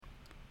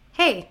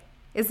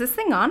Is this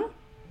thing on?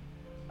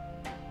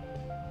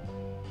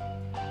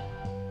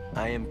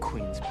 I am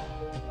Queens.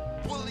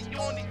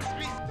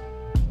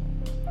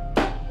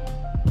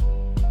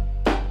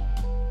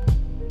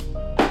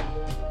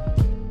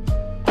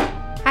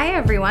 Hi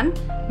everyone,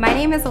 my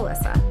name is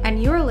Alyssa,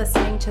 and you are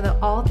listening to the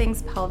All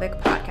Things Pelvic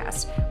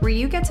podcast, where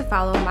you get to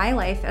follow my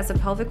life as a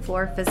pelvic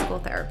floor physical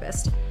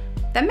therapist.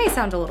 That may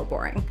sound a little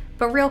boring,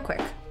 but real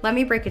quick, let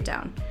me break it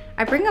down.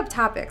 I bring up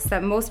topics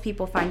that most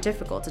people find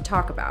difficult to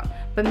talk about,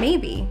 but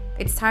maybe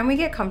it's time we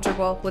get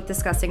comfortable with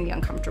discussing the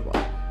uncomfortable.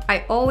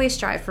 I always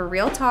strive for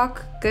real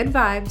talk, good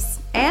vibes,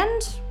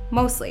 and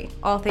mostly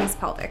all things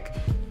pelvic.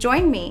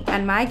 Join me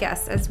and my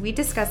guests as we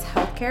discuss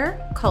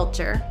healthcare,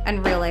 culture,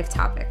 and real life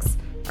topics.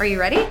 Are you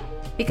ready?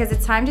 Because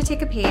it's time to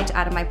take a page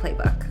out of my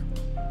playbook.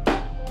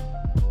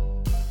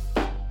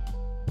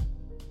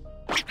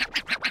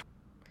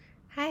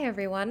 Hi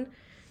everyone.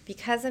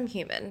 Because I'm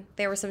human,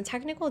 there were some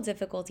technical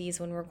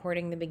difficulties when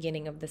recording the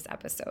beginning of this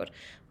episode,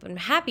 but I'm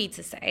happy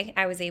to say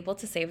I was able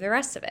to save the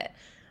rest of it.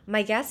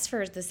 My guest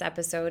for this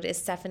episode is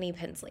Stephanie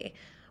Pinsley.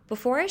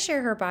 Before I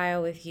share her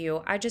bio with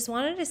you, I just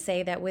wanted to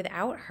say that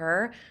without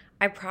her,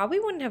 I probably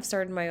wouldn't have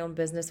started my own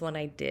business when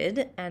I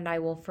did, and I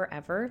will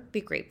forever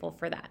be grateful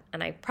for that.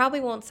 And I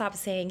probably won't stop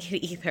saying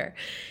it either.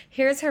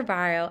 Here's her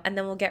bio, and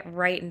then we'll get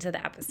right into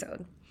the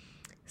episode.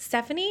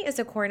 Stephanie is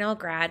a Cornell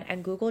grad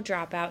and Google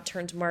dropout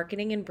turned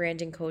marketing and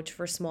branding coach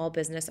for small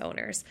business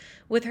owners.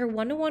 With her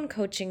one-to-one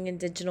coaching and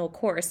digital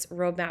course,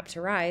 Roadmap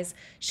to Rise,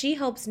 she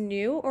helps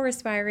new or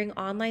aspiring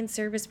online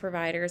service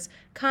providers,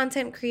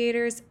 content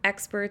creators,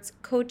 experts,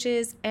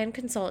 coaches, and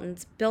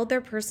consultants build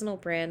their personal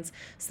brands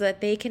so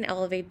that they can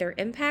elevate their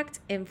impact,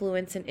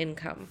 influence, and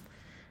income.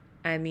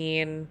 I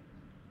mean,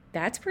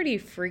 that's pretty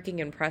freaking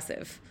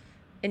impressive.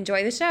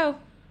 Enjoy the show.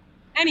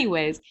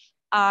 Anyways,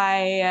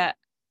 I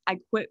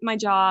quit my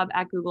job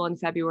at Google in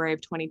February of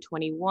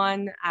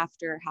 2021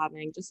 after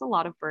having just a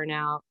lot of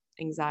burnout,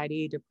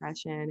 anxiety,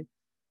 depression.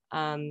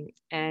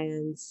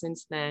 And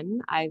since then,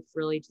 I've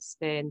really just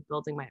been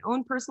building my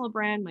own personal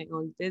brand, my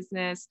own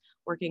business,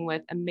 working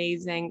with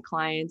amazing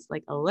clients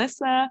like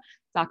Alyssa,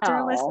 Dr.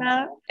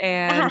 Alyssa.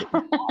 And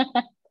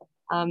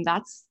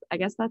I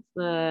guess that's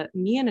the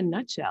me in a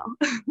nutshell.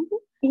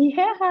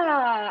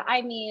 Yeah.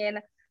 I mean,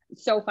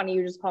 so funny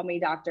you just called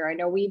me doctor. I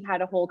know we've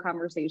had a whole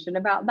conversation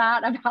about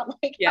that, about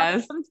like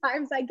Yes. how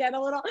sometimes I get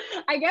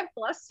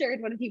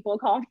flustered when people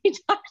call me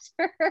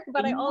doctor,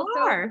 but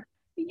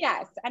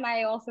yes. And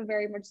I also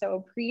very much so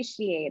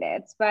appreciate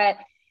it. But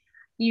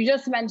you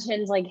just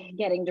mentioned like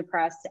getting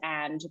depressed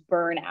and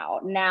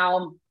burnout.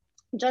 Now,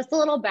 just a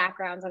little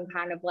background on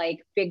kind of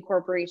like big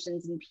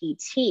corporations and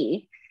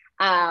PT.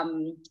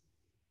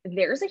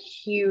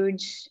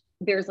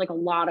 There's like a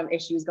lot of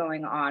issues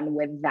going on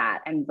with that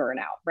and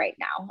burnout right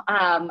now.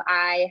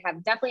 I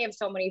definitely have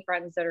so many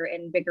friends that are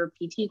in bigger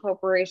PT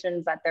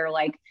corporations that they're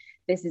like,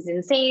 this is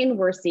insane.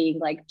 We're seeing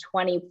like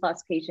 20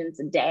 plus patients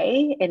a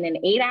day in an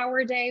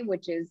 8-hour day,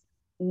 which is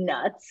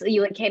nuts.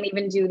 You like can't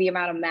even do the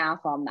amount of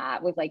math on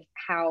that with like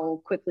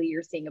how quickly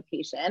you're seeing a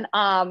patient.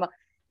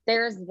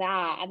 There's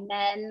that. And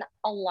then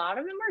a lot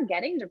of them are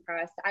getting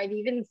depressed. I've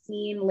even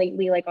seen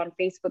lately, like on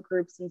Facebook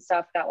groups and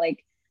stuff, that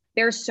like,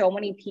 there's so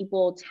many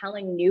people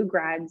telling new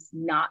grads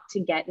not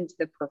to get into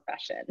the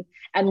profession.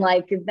 And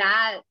like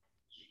that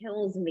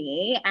kills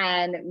me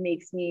and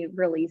makes me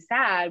really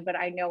sad. But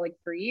I know like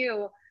for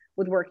you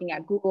with working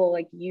at Google,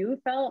 like you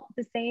felt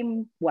the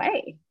same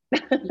way.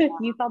 Yeah.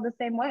 You felt the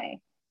same way.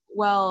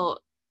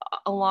 Well,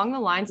 along the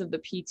lines of the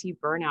PT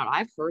burnout,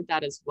 I've heard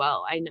that as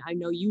well. I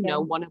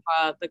know one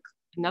of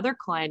another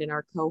client in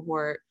our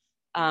cohort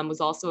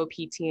was also a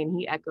PT, and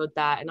he echoed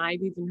that. And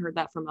I've even heard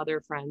that from other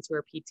friends who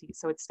are PT.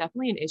 So it's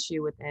definitely an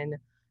issue within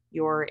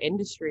your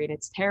industry, and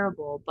it's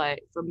terrible. But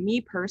for me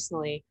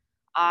personally,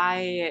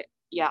 I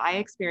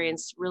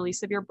experienced really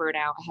severe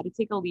burnout. I had to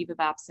take a leave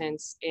of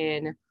absence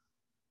in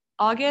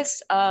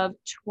August of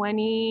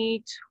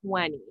 2020.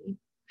 I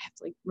have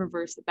to like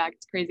reverse it back.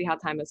 It's crazy how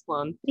time has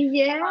flown.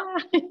 Yeah.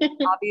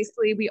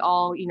 Obviously, we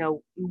all,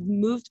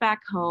 moved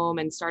back home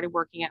and started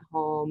working at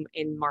home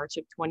in March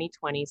of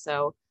 2020.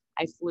 So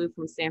I flew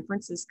from San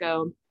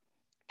Francisco,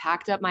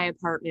 packed up my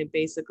apartment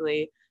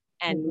basically,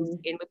 and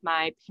moved in with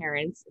my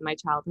parents in my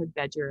childhood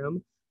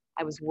bedroom.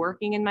 I was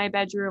working in my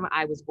bedroom.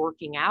 I was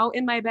working out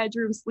in my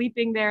bedroom,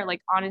 sleeping there.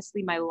 Like,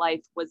 honestly, my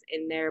life was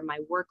in there. My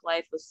work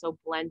life was so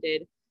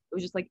blended. It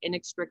was just like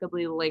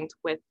inextricably linked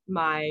with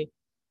my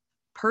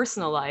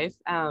personal life.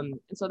 And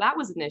so that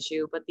was an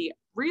issue. But the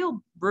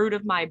real root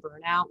of my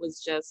burnout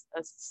was just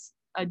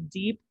a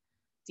deep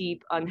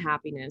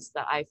unhappiness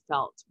that I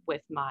felt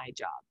with my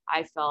job.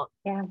 I felt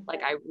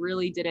like I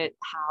really didn't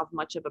have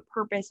much of a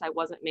purpose. I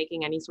wasn't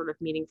making any sort of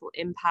meaningful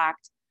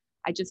impact.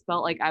 I just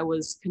felt like I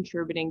was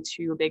contributing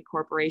to a big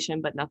corporation,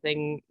 but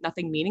nothing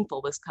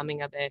meaningful was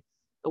coming of it.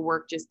 The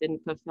work just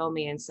didn't fulfill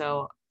me. And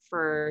so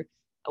for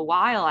a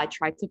while, I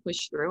tried to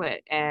push through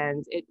it,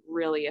 and it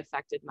really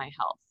affected my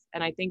health.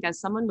 And I think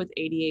as someone with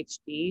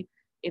ADHD,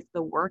 if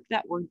the work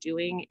that we're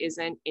doing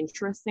isn't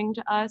interesting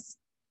to us,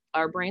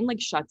 our brain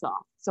like shuts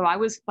off. So I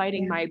was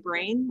fighting Yeah. my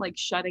brain like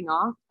shutting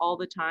off all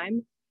the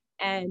time,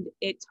 and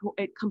it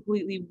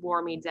completely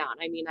wore me down.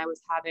 I mean, I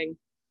was having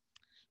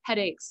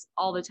headaches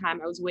all the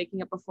time. I was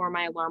waking up before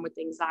my alarm with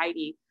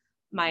anxiety.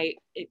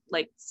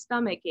 Like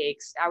stomach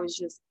aches. I was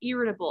just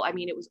irritable. I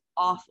mean, it was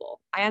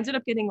awful. I ended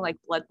up getting like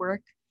blood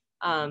work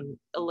a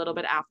little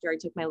bit after I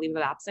took my leave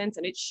of absence,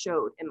 and it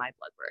showed in my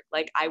blood work.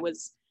 Like I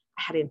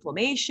had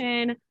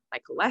inflammation, my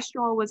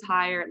cholesterol was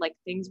higher, like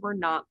things were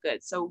not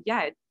good. So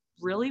yeah, it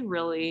really,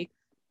 really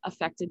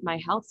affected my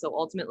health. So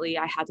ultimately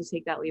I had to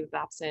take that leave of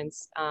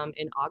absence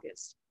in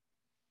August.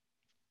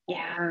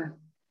 Yeah.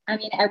 I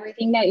mean,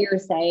 everything that you're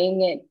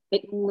saying,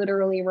 it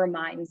literally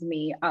reminds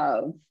me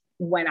of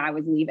when I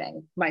was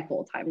leaving my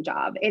full-time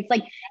job. It's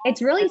like,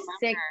 it's really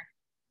sick.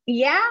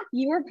 Yeah,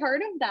 you were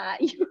part of that.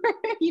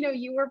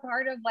 You were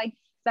part of like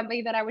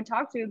somebody that I would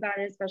talk to about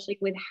it, especially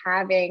with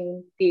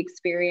having the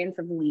experience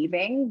of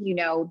leaving,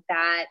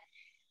 that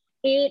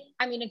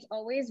I mean, it's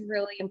always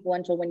really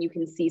influential when you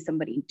can see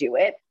somebody do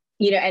it,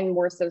 and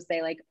more so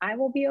say like, I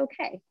will be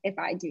okay if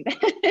I do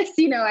this.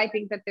 I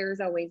think that there's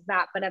always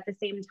that, but at the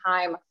same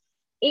time,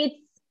 it's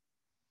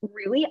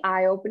really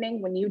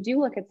eye-opening when you do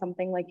look at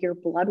something like your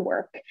blood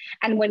work,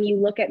 and when you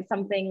look at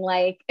something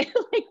like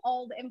like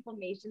all the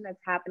inflammation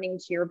that's happening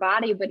to your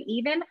body. But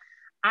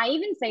I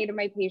even say to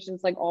my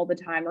patients like all the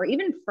time, or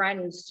even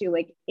friends too,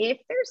 like if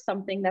there's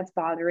something that's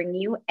bothering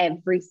you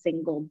every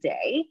single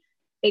day,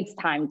 it's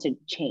time to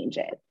change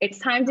it. It's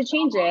time to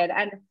change it.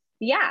 And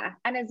yeah,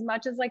 and as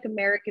much as like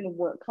American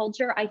work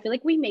culture, I feel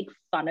like we make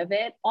fun of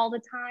it all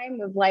the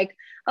time of like,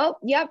 oh,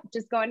 yep,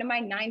 just going to my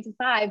 9 to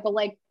 5. But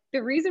like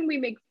the reason we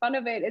make fun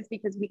of it is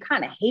because we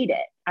kind of hate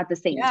it at the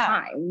same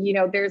time.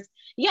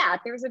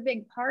 There's a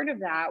big part of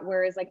that.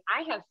 Whereas like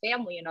I have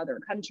family in other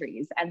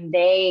countries, and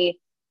they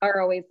are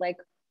always like,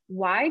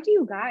 why do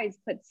you guys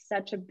put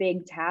such a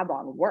big tab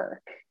on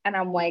work? And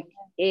I'm like,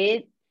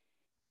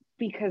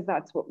 because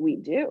that's what we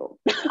do.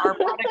 Our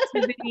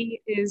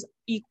productivity is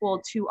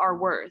equal to our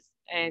worth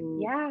in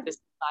the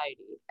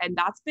society. And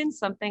that's been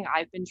something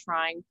I've been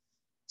trying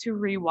to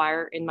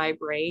rewire in my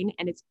brain.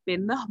 And it's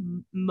been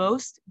the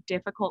most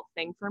difficult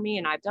thing for me.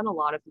 And I've done a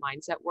lot of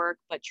mindset work,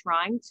 but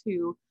trying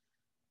to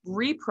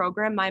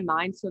reprogram my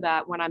mind so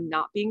that when I'm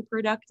not being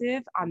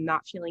productive, I'm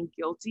not feeling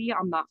guilty,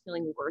 I'm not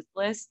feeling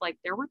worthless. Like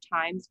there were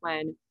times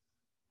when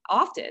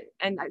often,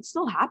 and it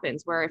still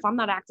happens, where if I'm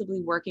not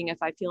actively working, if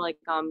I feel like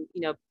I'm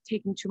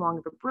taking too long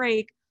of a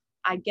break,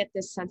 I get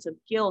this sense of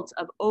guilt,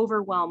 of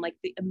overwhelm, like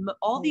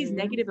all these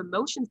negative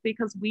emotions,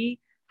 because we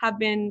have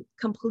been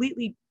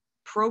completely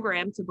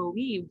programmed to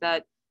believe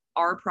that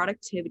our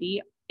productivity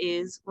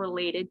is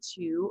related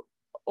to,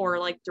 or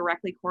like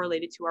directly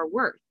correlated to, our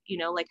worth,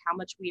 like how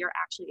much we are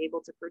actually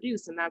able to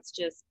produce. And that's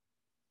just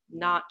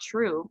not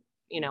true,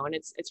 and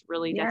it's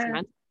really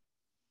detrimental.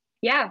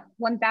 Yeah,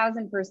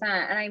 1000%.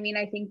 And I mean,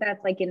 I think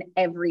that's like in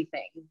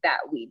everything that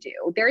we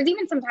do. There's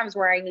even sometimes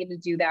where I need to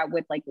do that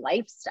with like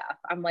life stuff.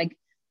 I'm like,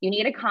 you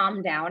need to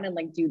calm down and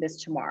like do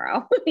this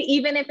tomorrow,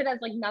 even if it has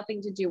like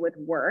nothing to do with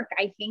work.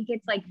 I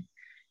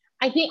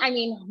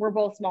mean, we're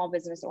both small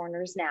business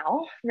owners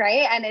now,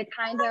 right? And it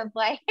kind of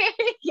like,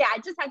 yeah, I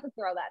just had to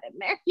throw that in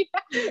there.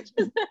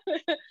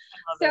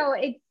 So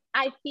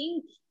I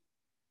think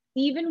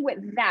even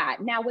with that,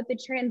 now with the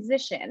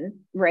transition,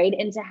 right,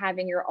 into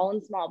having your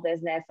own small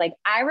business, like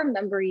I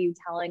remember you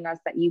telling us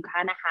that you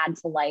kind of had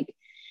to like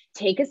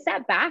take a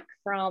step back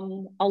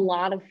from a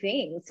lot of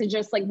things to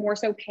just like more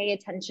so pay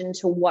attention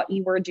to what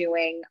you were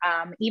doing.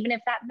 Even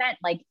if that meant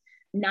like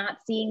not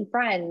seeing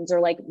friends, or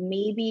like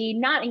maybe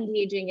not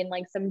engaging in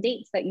like some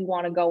dates that you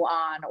want to go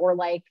on, or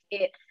like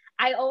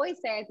I always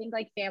say, I think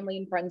like family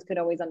and friends could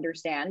always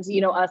understand,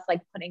 us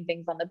like putting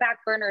things on the back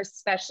burner,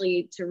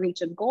 especially to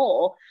reach a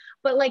goal.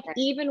 But like,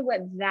 even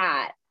with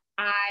that,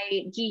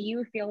 do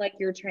you feel like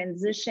your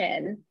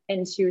transition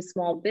into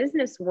small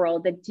business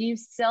world, that do you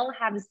still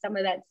have some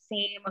of that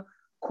same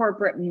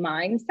corporate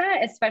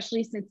mindset,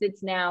 especially since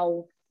it's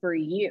now for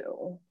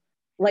you,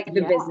 like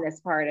the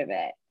business part of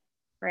it,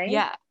 right?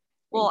 Yeah.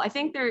 Well, I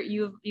think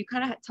you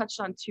kind of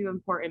touched on two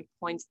important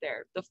points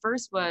there. The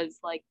first was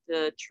like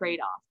the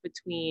trade-off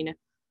between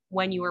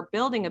when you are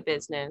building a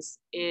business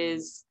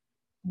is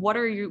what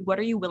are you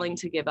willing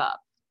to give up?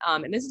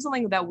 And this is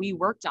something that we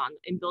worked on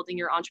in building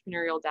your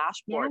entrepreneurial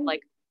dashboard.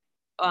 Like,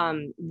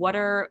 what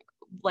are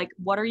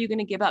you going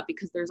to give up?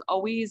 Because there's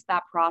always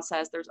that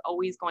process. There's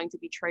always going to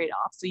be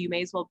trade-offs. So you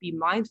may as well be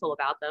mindful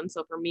about them.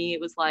 So for me,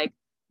 it was like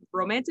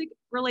romantic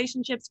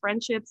relationships,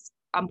 friendships,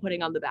 I'm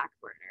putting on the back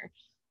burner.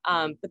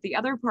 But the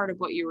other part of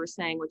what you were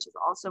saying, which is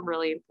also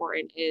really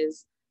important,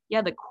 is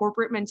the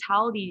corporate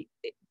mentality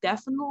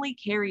definitely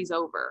carries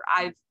over.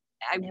 I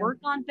work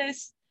on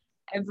this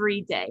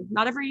every day,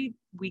 not every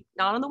week,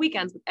 not on the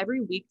weekends, but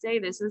every weekday.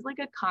 This is like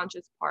a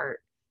conscious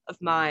part of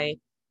my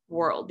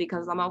world,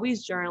 because I'm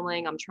always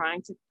journaling. I'm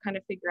trying to kind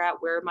of figure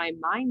out where my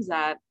mind's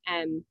at.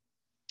 And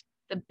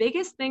the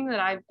biggest thing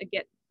that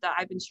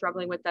I've been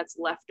struggling with that's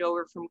left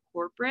over from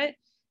corporate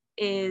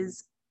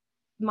is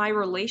my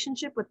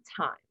relationship with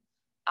time.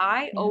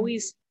 I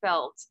always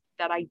felt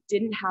that I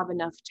didn't have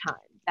enough time,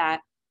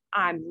 that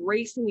I'm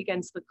racing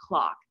against the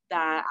clock,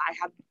 that I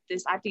have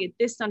to get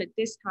this done at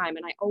this time.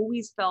 And I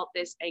always felt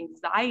this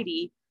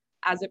anxiety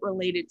as it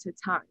related to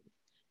time.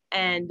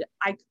 And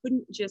I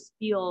couldn't just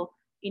feel,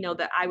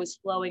 that I was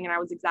flowing and I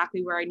was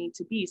exactly where I need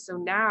to be. So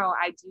now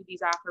I do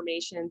these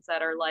affirmations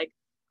that are like,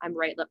 I'm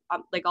right.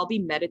 Like I'll be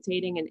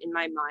meditating and in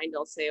my mind,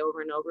 I'll say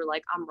over and over,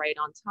 like, I'm right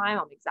on time.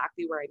 I'm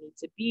exactly where I need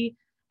to be.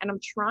 And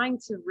I'm trying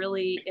to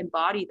really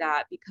embody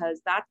that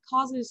because that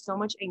causes so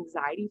much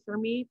anxiety for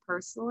me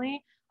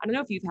personally. I don't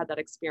know if you've had that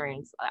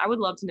experience. I would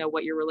love to know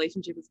what your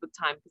relationship is with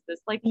time, because this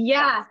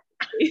yeah.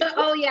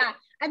 Oh yeah.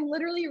 I'm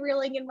literally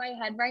reeling in my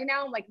head right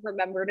now. I'm like,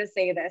 remember to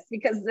say this,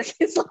 because this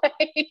is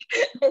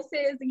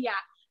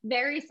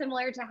very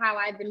similar to how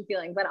I've been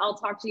feeling, but I'll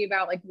talk to you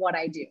about like what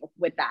I do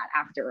with that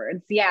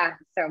afterwards. Yeah.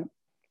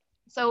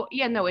 So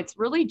yeah, no, it's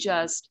really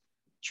just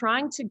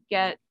trying to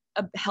get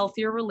a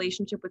healthier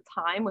relationship with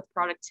time, with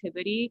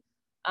productivity,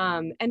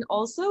 and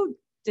also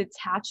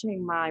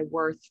detaching my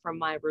worth from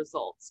my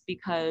results,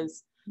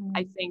 because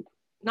I think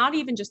not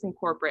even just in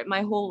corporate,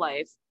 my whole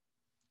life,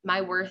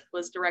 my worth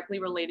was directly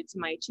related to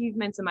my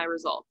achievements and my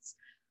results.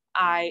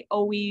 I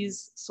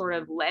always sort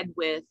of led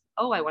with,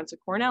 oh, I went to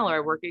Cornell or I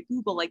work at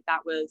Google. Like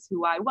that was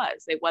who I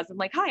was. It wasn't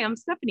like, hi, I'm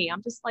Stephanie.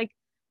 I'm just like,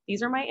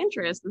 these are my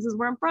interests. This is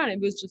where I'm from.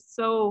 It was just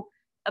so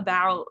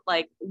about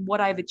like what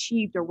I've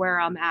achieved or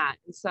where I'm at.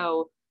 And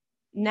so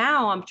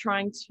now I'm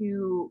trying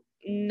to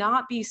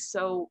not be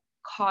so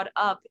caught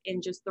up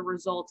in just the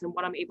results and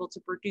what I'm able to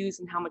produce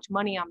and how much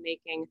money I'm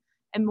making,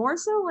 and more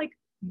so like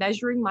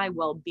measuring my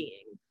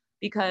well-being,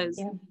 because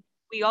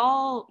we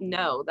all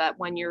know that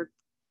when your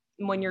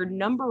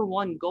number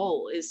one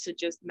goal is to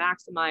just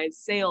maximize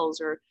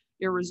sales or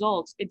your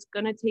results, it's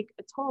going to take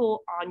a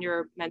toll on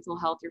your mental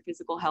health, your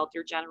physical health,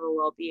 your general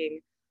well-being.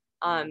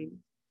 And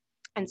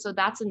so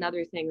that's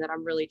another thing that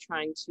I'm really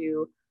trying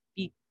to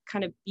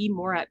be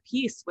more at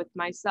peace with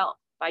myself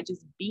by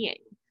just being.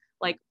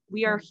 Like,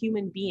 we are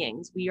human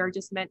beings. We are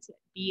just meant to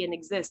be and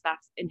exist.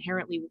 That's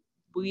inherently,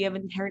 we have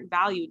inherent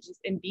value just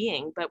in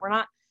being, but we're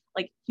not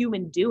like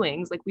human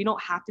doings. Like, we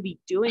don't have to be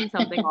doing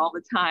something all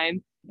the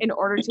time in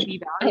order to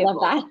be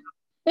valuable. I love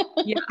that.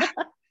 Yeah.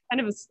 I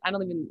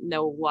don't even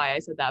know why I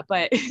said that,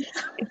 but it's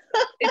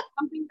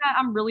something that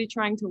I'm really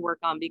trying to work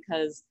on,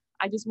 because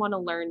I just want to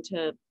learn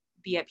to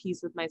be at peace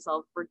with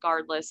myself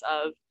regardless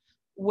of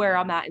where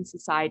I'm at in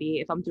society,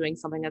 if I'm doing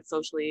something that's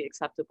socially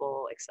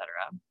acceptable, etc.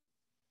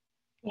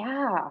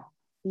 Yeah.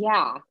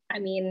 Yeah. I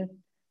mean,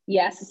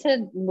 yes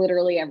to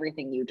literally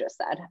everything you just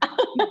said.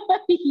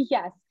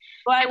 Yes.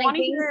 But I want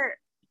to hear,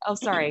 oh,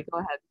 sorry, go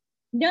ahead.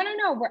 No.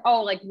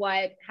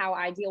 How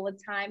I deal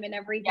with time and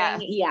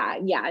everything.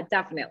 Yeah,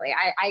 definitely.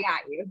 I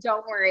got you.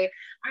 Don't worry.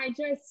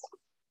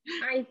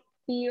 I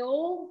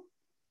feel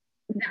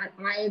that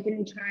I've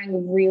been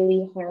trying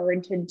really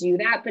hard to do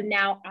that, but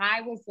now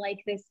I was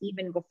like this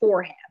even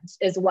beforehand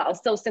as well.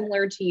 So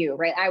similar to you,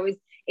 right?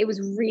 It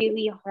was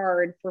really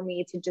hard for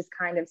me to just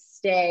kind of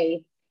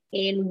stay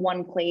in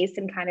one place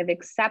and kind of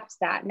accept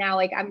that. Now,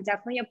 like, I'm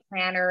definitely a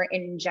planner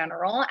in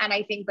general. And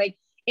I think like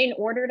in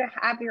order to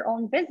have your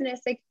own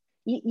business, like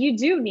you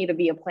do need to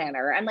be a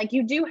planner, and like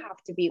you do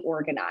have to be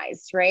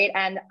organized, right?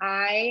 And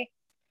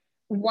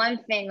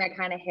one thing that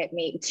kind of hit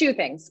me, two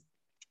things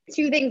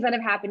that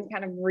have happened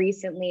kind of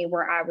recently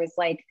where I was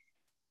like,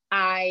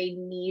 I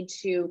need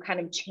to kind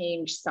of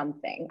change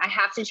something. I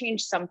have to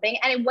change something.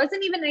 And it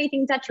wasn't even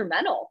anything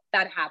detrimental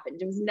that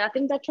happened. It was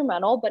nothing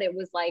detrimental, but it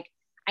was like,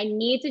 I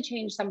need to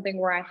change something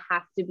where I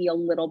have to be a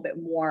little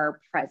bit more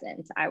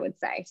present, I would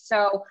say.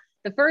 So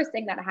the first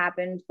thing that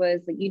happened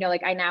was,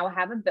 like I now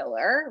have a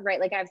biller, right?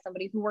 Like I have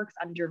somebody who works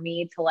under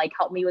me to like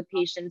help me with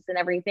patients and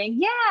everything.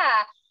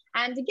 Yeah.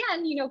 And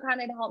again,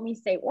 kind of to help me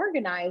stay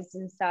organized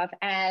and stuff.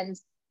 And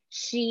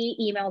she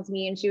emailed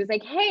me and she was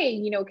like,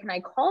 hey, can I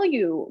call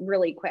you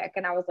really quick?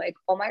 And I was like,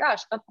 oh my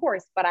gosh, of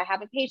course, but I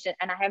have a patient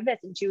and I have this.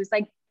 And she was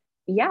like,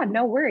 yeah,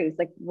 no worries.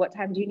 Like, what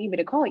time do you need me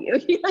to call you?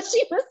 She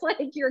was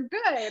like, you're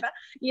good.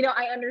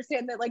 I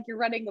understand that like you're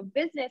running a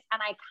business.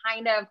 And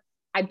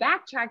I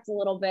backtracked a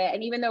little bit.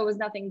 And even though it was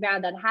nothing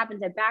bad that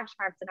happened, I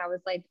backtracked and I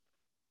was like,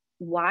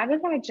 why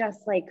did I just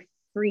like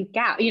freak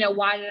out?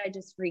 Why did I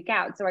just freak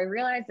out? So I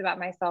realized about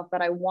myself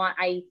that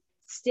I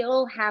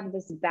still have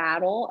this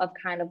battle of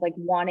kind of like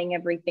wanting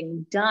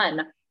everything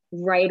done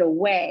right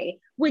away,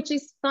 which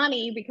is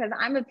funny because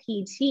I'm a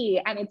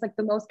PT and it's like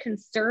the most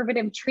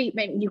conservative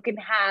treatment you can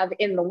have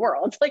in the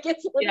world. Like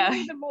it's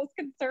literally the most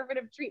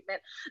conservative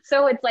treatment.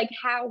 So it's like,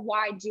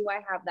 why do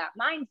I have that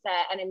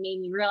mindset? And it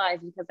made me realize,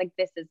 because like,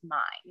 this is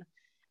mine.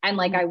 And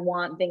like, I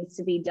want things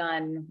to be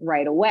done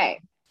right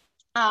away.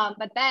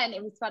 But then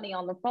it was funny,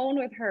 on the phone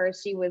with her,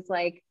 she was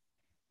like,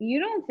 you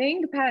don't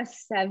think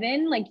past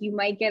 7, like you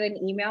might get an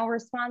email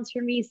response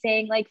from me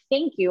saying like,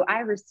 thank you, I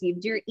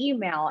received your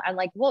email and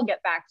like, we'll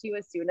get back to you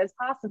as soon as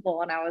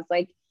possible. And I was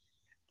like,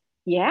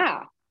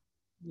 yeah.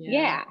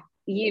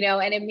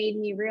 And it made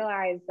me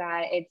realize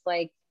that it's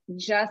like,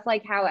 just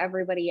like how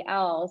everybody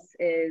else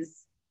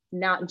is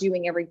not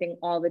doing everything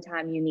all the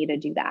time, you need to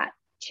do that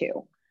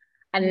too.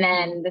 And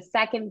then the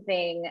second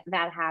thing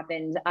that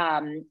happened,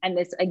 and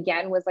this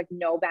again was like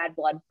no bad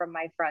blood from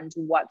my friend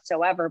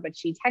whatsoever, but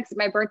she texted,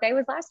 my birthday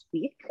was last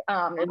week.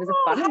 It was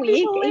a fun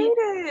week.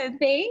 Belated.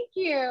 Thank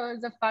you. It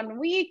was a fun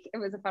week. It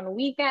was a fun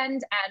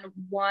weekend. And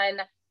one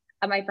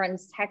of my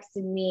friends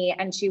texted me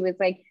and she was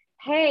like,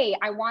 hey,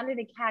 I wanted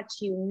to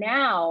catch you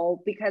now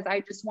because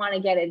I just want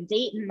to get a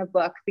date in the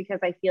book because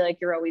I feel like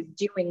you're always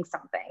doing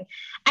something.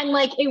 And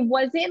like, it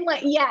wasn't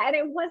like, yeah, and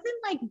it wasn't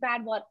like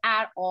bad blood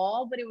at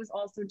all, but it was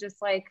also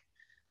just like,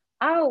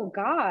 oh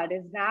God,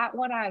 is that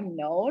what I'm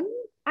known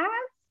as?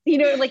 You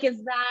know, like,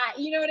 is that,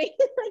 you know what I mean?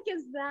 Like,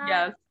 is that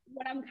Yes.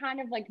 what I'm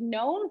kind of like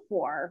known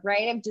for,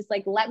 right? I'm just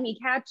like, let me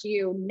catch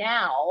you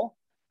now,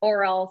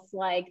 or else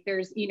like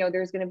there's, you know,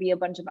 there's going to be a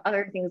bunch of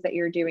other things that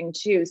you're doing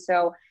too.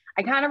 So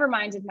I kind of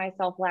reminded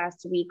myself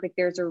last week, like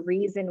there's a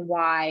reason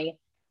why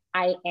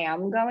I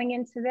am going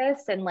into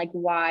this and like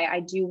why I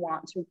do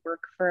want to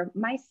work for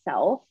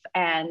myself.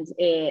 And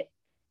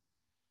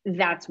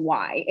that's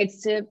why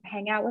it's to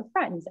hang out with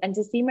friends and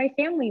to see my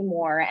family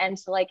more and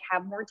to like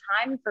have more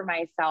time for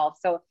myself.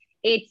 So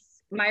it's,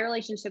 my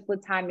relationship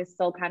with time is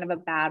still kind of a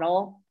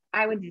battle,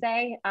 I would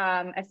say,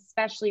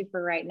 especially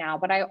for right now.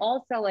 But I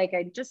also like,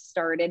 I just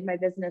started my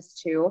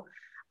business too.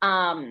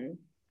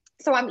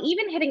 So I'm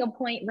even hitting a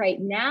point right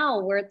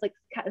now where it's like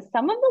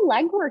some of the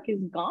legwork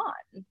is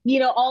gone, you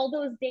know, all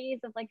those days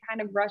of like kind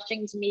of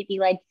rushing to maybe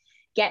like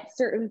get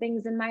certain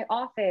things in my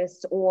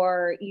office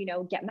or, you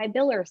know, get my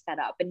biller set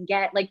up and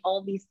get like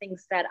all these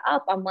things set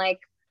up. I'm like,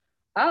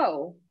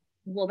 oh,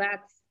 well,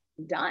 that's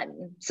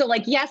done. So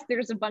like, yes,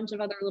 there's a bunch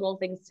of other little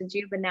things to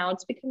do, but now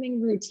it's becoming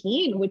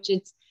routine, which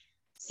it's,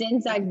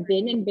 since I've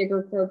been in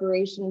bigger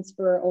corporations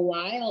for a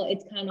while,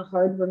 it's kind of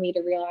hard for me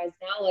to realize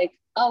now, like,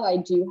 oh, I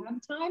do have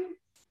time.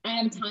 I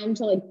have time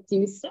to like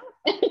do stuff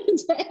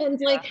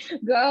and like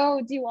go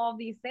do all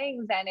these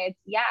things. And it's,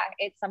 yeah,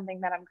 it's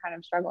something that I'm kind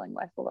of struggling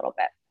with a little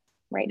bit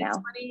right now.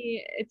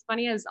 It's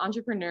funny as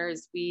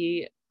entrepreneurs,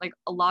 we like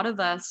a lot of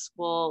us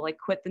will like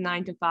quit the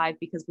 9 to 5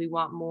 because we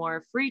want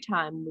more free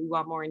time. We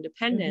want more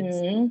independence,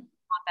 we want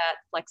that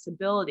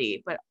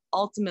flexibility, but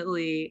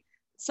ultimately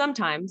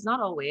sometimes, not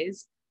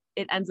always,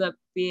 it ends up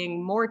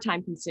being more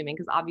time consuming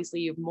because obviously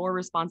you have more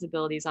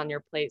responsibilities on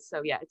your plate.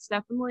 So yeah, it's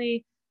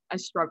definitely a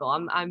struggle.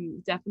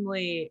 I'm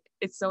definitely,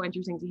 it's so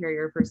interesting to hear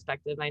your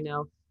perspective. I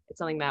know it's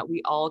something that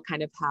we all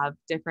kind of have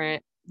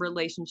different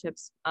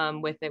relationships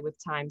with it, with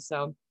time.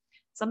 So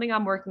something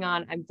I'm working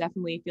on. I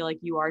definitely feel like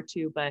you are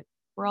too, but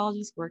we're all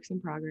just works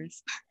in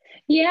progress.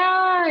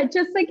 Yeah,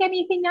 just like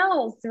anything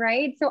else,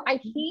 right? So I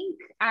think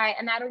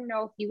and I don't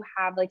know if you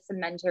have like some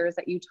mentors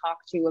that you talk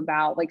to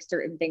about like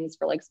certain things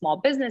for like small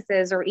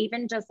businesses or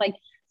even just like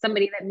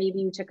somebody that maybe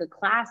you took a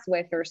class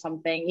with or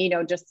something, you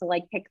know, just to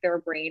like pick their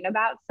brain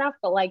about stuff.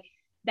 But like,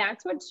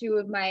 that's what two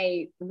of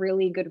my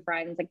really good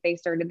friends, like they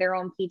started their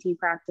own PT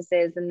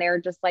practices and they're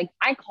just like,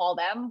 I call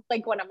them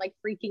like when I'm like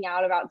freaking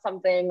out about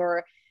something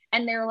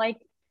and they're like,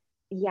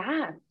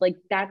 yeah, like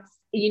that's,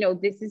 you know,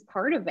 this is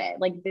part of it.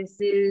 Like, this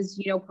is,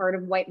 you know, part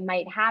of what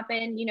might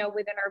happen, you know,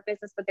 within our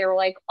business. But they were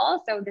like,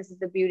 also, this is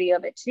the beauty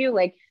of it too.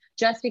 Like,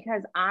 just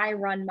because I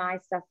run my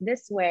stuff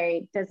this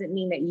way doesn't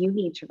mean that you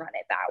need to run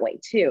it that way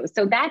too.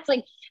 So that's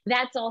like,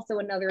 that's also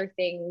another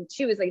thing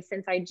too, is like,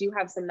 since I do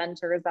have some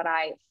mentors that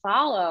I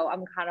follow,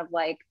 I'm kind of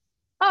like,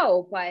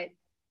 oh, but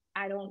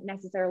I don't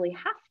necessarily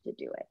have to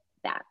do it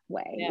that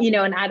way, you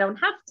know, and I don't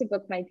have to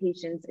book my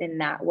patients in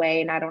that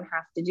way. And I don't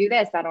have to do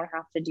this. I don't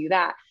have to do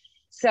that.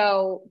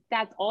 So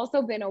that's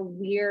also been a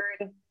weird,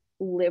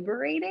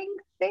 liberating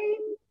thing,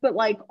 but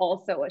like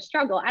also a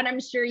struggle. And I'm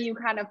sure you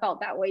kind of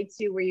felt that way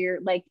too, where you're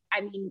like,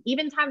 I mean,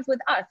 even times with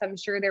us, I'm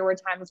sure there were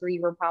times where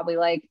you were probably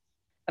like,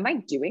 am I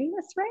doing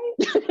this right?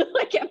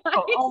 Like,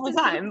 all the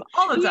time.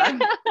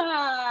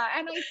 Yeah.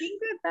 And I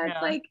think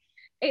that's like,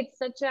 it's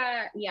such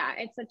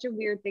a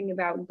weird thing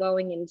about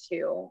going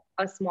into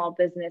a small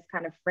business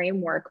kind of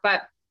framework.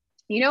 But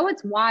you know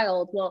what's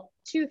wild? Well,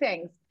 two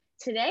things.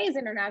 Today is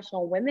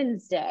International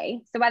Women's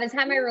Day. So by the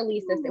time I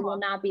release this, it will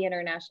not be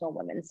International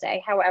Women's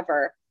Day.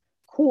 However,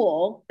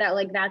 cool that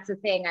like that's a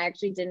thing. I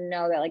actually didn't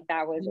know that like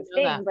that was a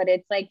thing, but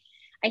it's like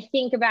I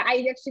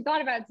actually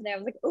thought about it today. I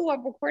was like, oh,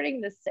 I'm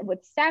recording this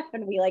with Steph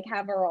and we like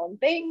have our own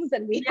things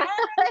and we have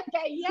like,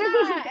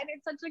 and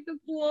it's such like a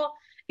cool,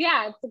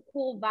 it's a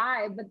cool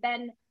vibe. But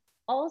then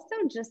also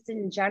just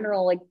in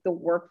general, like the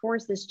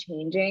workforce is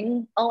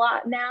changing a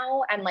lot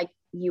now. And like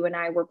you and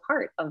I were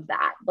part of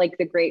that, like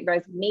the Great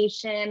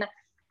Resignation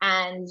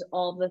and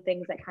all the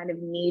things that kind of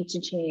need to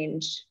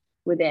change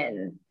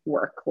within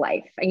work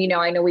life. And, you know,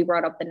 I know we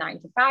brought up the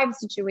 9 to 5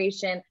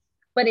 situation,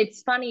 but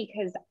it's funny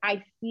because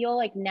I feel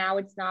like now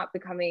it's not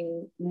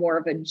becoming more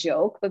of a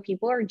joke, but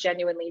people are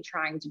genuinely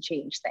trying to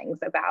change things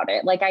about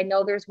it. Like, I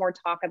know there's more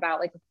talk about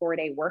like a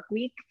 4-day work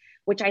week,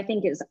 which I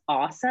think is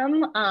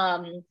awesome.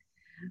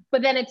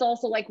 But then it's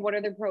also like, what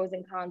are the pros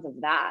and cons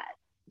of that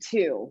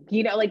too?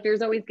 You know, like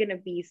there's always going to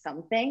be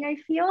something, I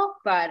feel,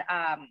 but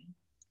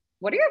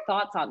what are your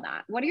thoughts on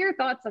that? What are your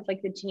thoughts of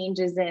like the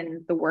changes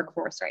in the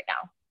workforce right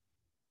now?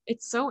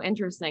 It's so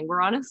interesting.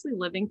 We're honestly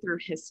living through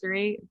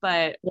history,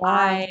 but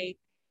Yeah.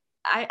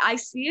 I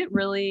see it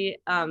really,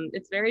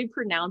 it's very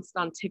pronounced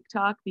on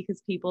TikTok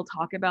because people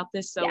talk about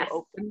this so Yes.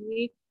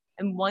 openly.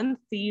 And one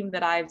theme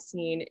that I've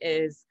seen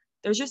is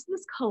there's just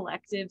this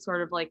collective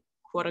sort of like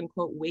quote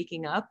unquote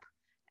waking up.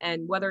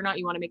 And whether or not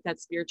you want to make that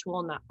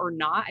spiritual or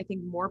not, I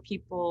think more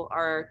people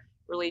are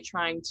really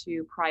trying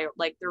to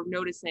like they're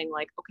noticing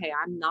like, okay,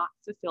 I'm not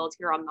fulfilled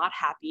here. I'm not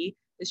happy.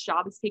 This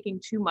job is taking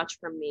too much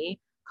from me.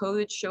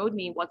 COVID showed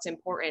me what's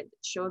important. It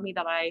showed me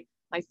that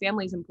my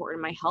family's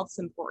important, my health's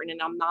important,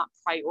 and I'm not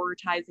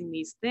prioritizing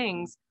these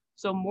things.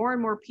 So more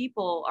and more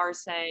people are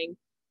saying,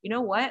 you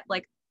know what,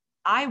 like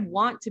I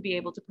want to be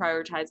able to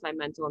prioritize my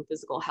mental and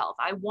physical health.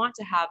 I want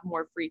to have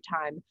more free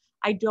time.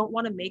 I don't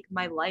want to make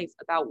my life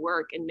about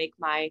work and make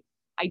my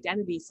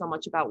identity so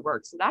much about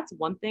work. So that's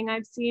one thing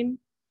I've seen.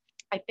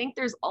 I think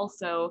there's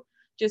also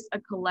just a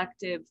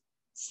collective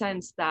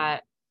sense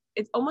that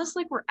it's almost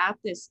like we're at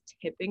this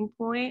tipping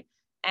point,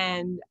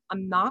 and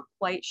I'm not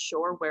quite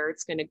sure where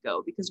it's going to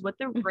go, because with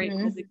the great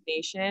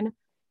resignation,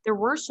 there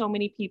were so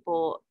many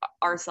people,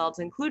 ourselves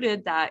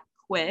included, that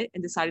quit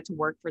and decided to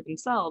work for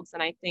themselves.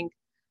 And I think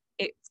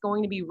it's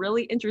going to be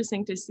really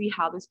interesting to see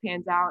how this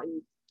pans out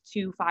in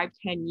 2, 5,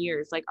 10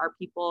 years. Like, are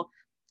people,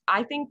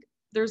 I think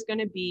there's going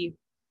to be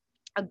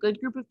a good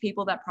group of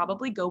people that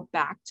probably go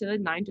back to the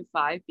 9 to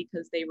 5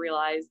 because they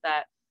realize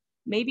that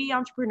maybe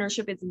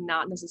entrepreneurship is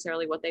not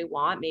necessarily what they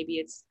want. Maybe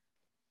it's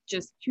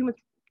just too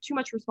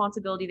much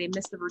responsibility. They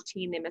miss the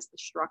routine, they miss the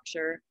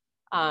structure.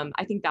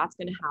 I think that's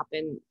going to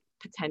happen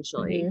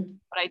potentially.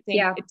 But I think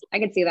Yeah, I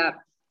could see that.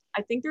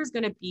 I think there's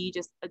going to be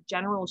just a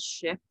general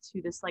shift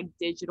to this like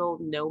digital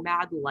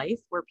nomad life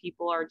where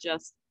people are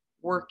just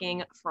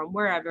working from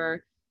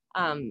wherever,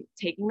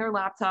 taking their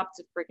laptop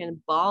to freaking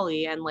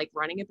Bali and like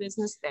running a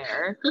business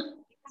there.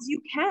 Because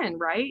you can,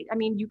 right? I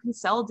mean, you can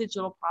sell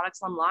digital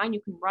products online, you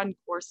can run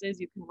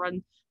courses, you can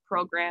run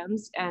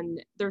programs,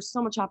 and there's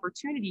so much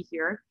opportunity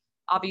here.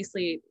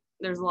 Obviously,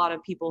 there's a lot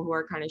of people who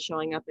are kind of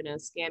showing up in a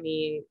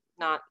scammy,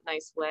 not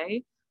nice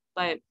way,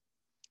 but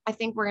I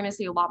think we're going to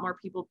see a lot more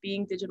people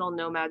being digital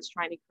nomads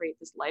trying to create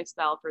this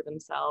lifestyle for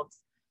themselves.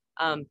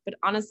 But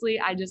honestly,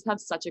 I just have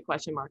such a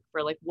question mark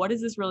for like, what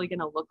is this really going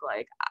to look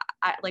like?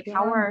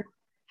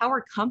 How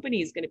are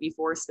companies going to be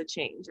forced to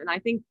change? And I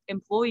think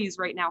employees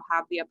right now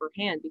have the upper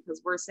hand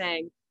because we're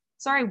saying,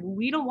 sorry,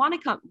 we don't want to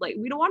come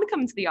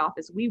into the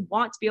office. We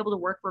want to be able to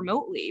work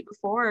remotely.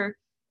 Before,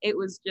 it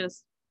was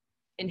just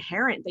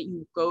inherent that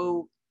you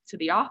go to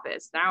the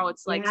office. Now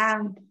it's like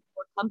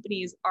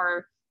companies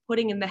are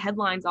putting in the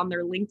headlines on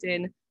their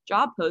LinkedIn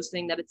job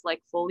posting that it's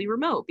like fully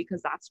remote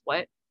because that's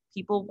what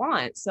people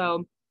want.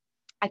 So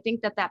I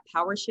think that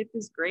power shift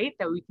is great,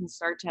 that we can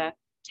start to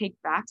take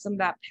back some of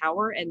that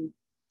power and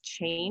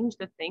change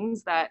the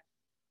things that,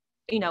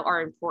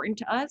 are important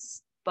to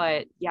us.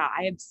 But yeah,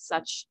 I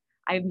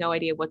have no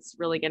idea what's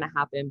really going to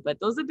happen, but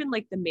those have been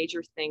like the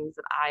major things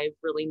that I've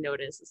really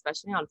noticed,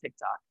 especially on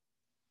TikTok.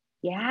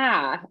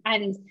 Yeah.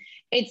 And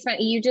it's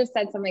funny. You just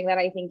said something that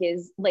I think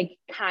is like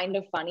kind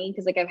of funny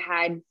because like I've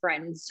had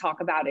friends talk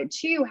about it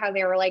too, how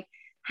they were like,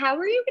 how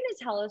are you going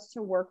to tell us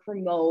to work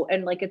remote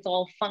and like it's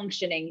all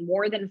functioning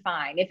more than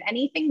fine, if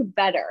anything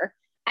better?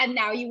 And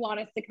now you want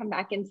us to come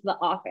back into the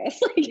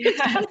office. Like it's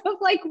kind of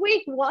like,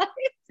 wait, what?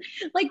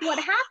 Like what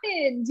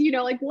happened?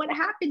 Like what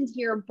happened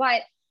here?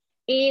 But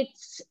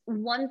it's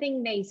one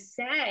thing they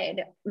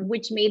said,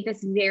 which made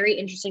this very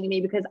interesting to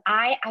me because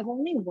I've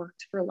only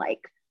worked for like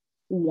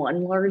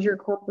one larger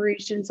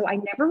corporation. So I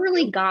never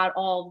really got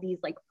all of these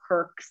like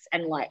perks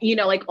and like,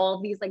 like all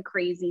of these like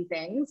crazy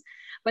things.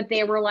 But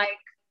they were like,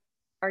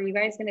 are you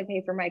guys going to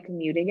pay for my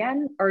commute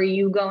again? Or are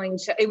you going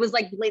to, it was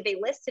like they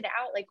listed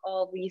out like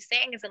all these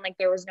things and like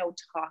there was no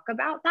talk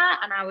about that.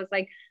 And I was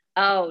like,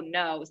 oh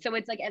no. So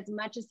it's like as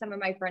much as some of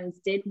my friends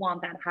did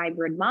want that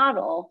hybrid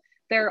model,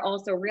 they're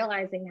also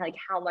realizing like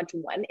how much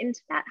went into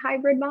that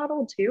hybrid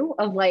model too,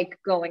 of like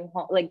going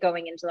home, like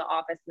going into the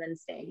office and then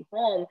staying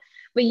home.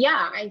 But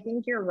yeah, I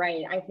think you're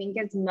right. I think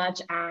as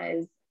much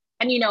as,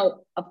 and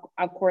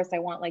of course I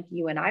want like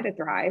you and I to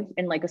thrive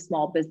in like a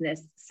small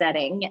business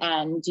setting.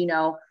 And,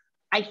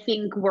 I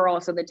think we're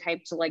also the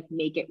type to like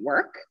make it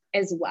work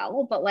as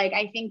well. But like,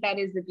 I think that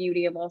is the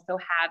beauty of also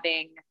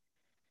having,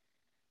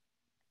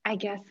 I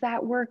guess,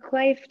 that work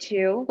life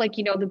too. Like,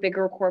 the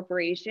bigger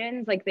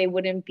corporations, like they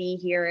wouldn't be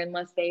here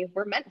unless they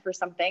were meant for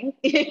something,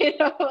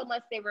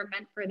 unless they were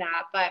meant for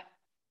that. But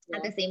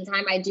at the same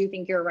time, I do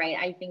think you're right.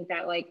 I think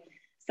that like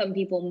some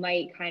people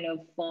might kind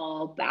of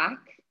fall back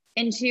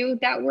into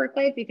that work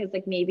life because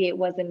like maybe it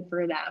wasn't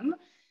for them.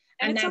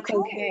 And that's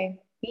okay.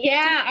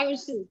 Yeah. I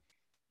was just,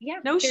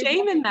 no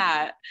shame in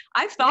that.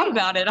 I've thought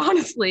about it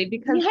honestly,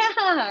 because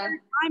there are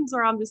times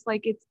where I'm just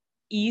like, it's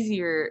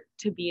easier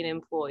to be an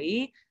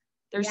employee.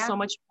 There's so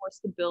much more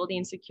stability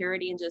and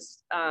security and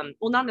just,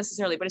 well, not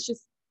necessarily, but it's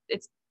just,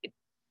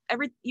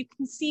 you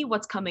can see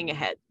what's coming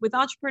ahead. With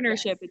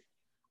entrepreneurship, it's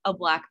a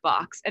black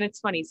box. And it's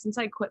funny, since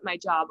I quit my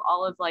job,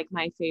 all of like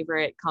my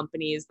favorite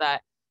companies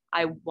that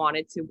I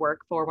wanted to work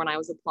for when I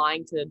was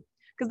applying to,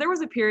 because there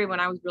was a period when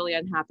I was really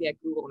unhappy at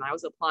Google and I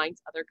was applying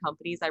to other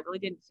companies. I really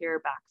didn't hear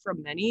back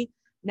from many.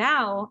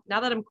 Now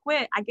that I'm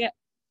quit,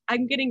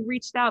 I'm getting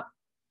reached out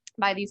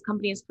by these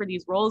companies for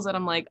these roles that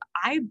I'm like,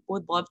 I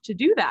would love to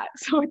do that.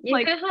 So it's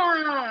like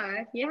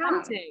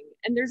tempting.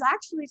 And there's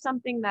actually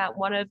something that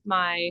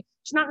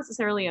she's not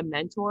necessarily a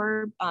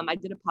mentor. I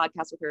did a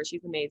podcast with her.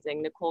 She's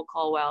amazing, Nicole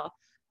Caldwell.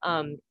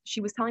 She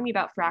was telling me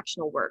about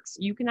fractional work. So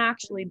you can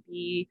actually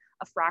be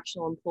a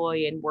fractional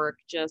employee and work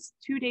just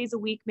 2 days a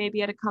week,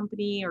 maybe at a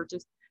company, or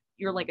just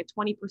you're like a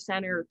 20%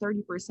 or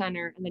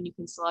 30%er, and then you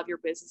can still have your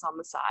business on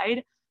the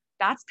side.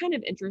 That's kind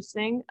of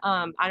interesting.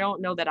 I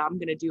don't know that I'm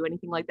going to do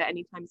anything like that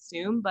anytime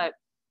soon, but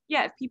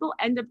yeah, if people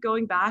end up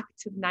going back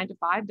to 9 to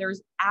 5,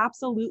 there's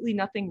absolutely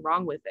nothing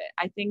wrong with it.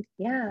 I think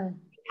we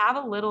have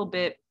a little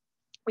bit,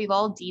 we've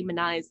all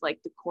demonized like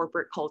the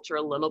corporate culture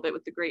a little bit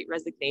with the Great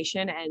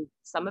Resignation, and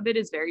some of it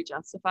is very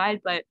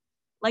justified. But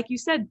like you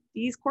said,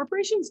 these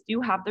corporations do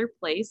have their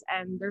place,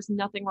 and there's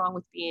nothing wrong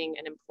with being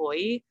an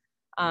employee.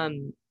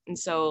 And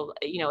so,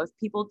 if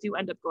people do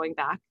end up going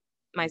back,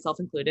 myself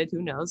included,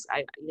 who knows?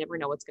 I never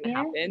know what's going to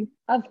happen.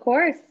 Of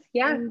course.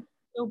 Yeah. And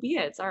so be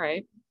it. It's all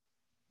right.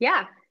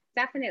 Yeah,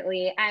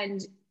 definitely.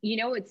 And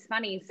it's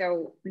funny.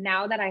 So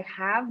now that I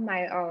have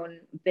my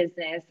own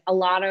business, a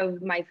lot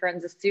of my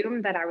friends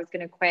assumed that I was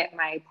going to quit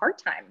my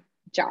part-time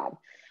job.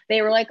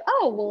 They were like,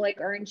 oh, well,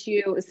 like, aren't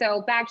you?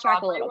 So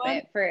backtrack a little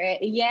bit for it.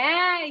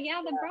 Yeah,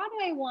 the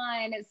Broadway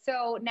one.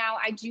 So now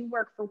I do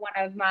work for one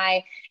of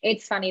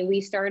it's funny.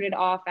 We started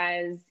off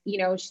as, she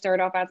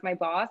started off as my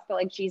boss, but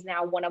like, she's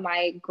now one of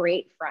my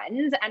great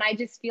friends. And I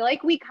just feel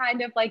like we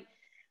kind of like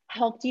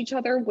helped each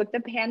other with the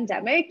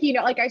pandemic.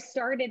 Like I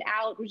started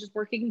out was just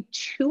working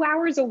 2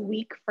 hours a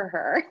week for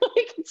her,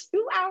 like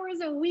 2 hours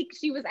a week.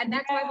 And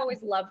that's why I've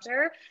always loved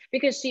her,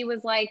 because she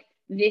was like,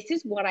 this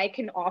is what I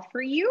can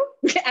offer you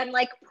and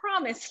like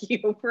promise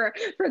you for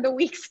the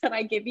weeks that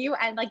I give you.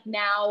 And like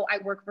now I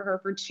work for her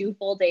for 2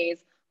 full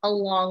days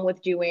along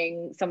with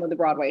doing some of the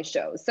Broadway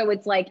shows. So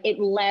it's like, it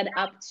led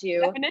up to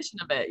definition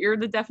of it. You're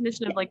the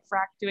definition of like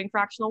doing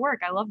fractional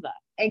work. I love that.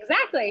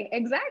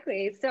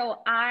 Exactly. So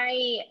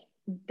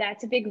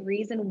that's a big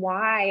reason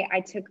why I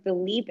took the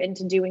leap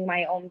into doing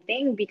my own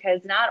thing,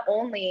 because not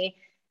only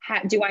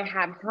do I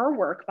have her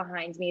work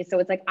behind me, so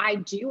it's like I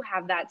do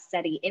have that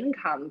steady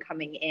income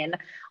coming in,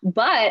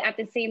 but at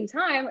the same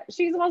time,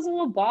 she's also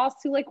a boss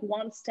who like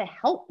wants to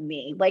help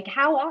me. Like,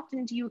 how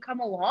often do you come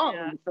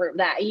along for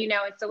that?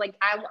 And so like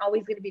I'm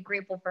always going to be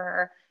grateful for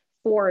her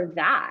for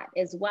that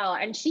as well.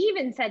 And she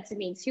even said to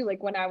me too,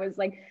 like when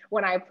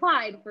I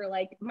applied for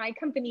like my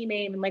company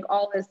name and like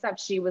all this stuff,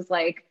 she was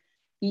like,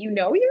 you're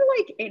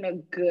like in a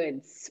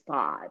good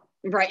spot,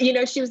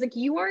 right? She was like,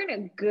 you are in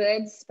a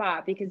good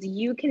spot because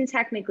you can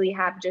technically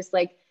have just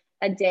like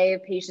a day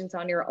of patients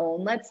on your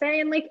own, let's say,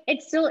 and like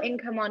it's still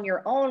income on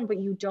your own, but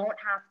you don't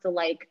have to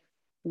like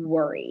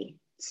worry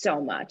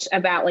so much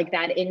about like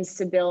that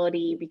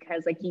instability,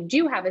 because like you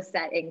do have a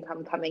set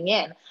income coming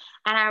in.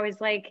 And I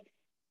was like,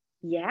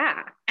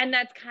 yeah. And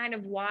that's kind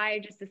of why I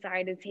just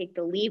decided to take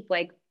the leap.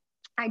 Like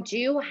I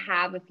do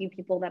have a few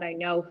people that I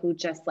know who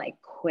just like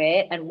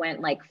quit and went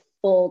like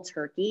full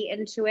turkey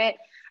into it.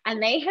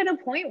 And they hit a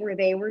point where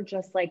they were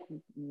just like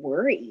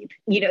worried,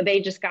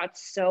 they just got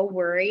so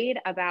worried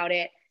about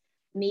it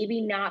maybe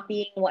not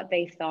being what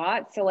they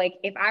thought. So like,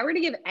 if I were to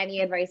give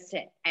any advice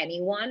to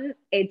anyone,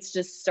 it's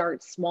just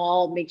start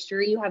small, make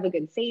sure you have a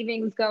good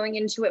savings going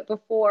into it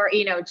before,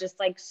 just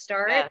like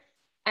start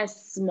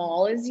as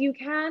small as you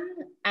can,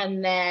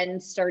 and then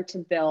start to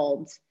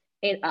build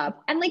it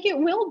up. And like, it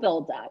will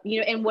build up,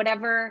 in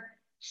whatever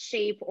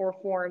shape or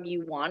form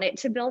you want it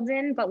to build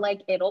in, but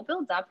like it'll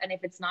build up. And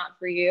if it's not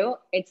for you,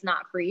 it's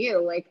not for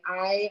you. Like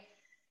I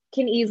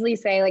can easily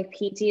say like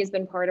PT has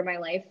been part of my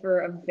life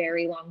for a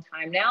very long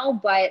time now,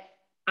 but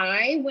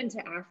I went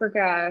to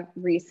Africa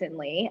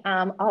recently.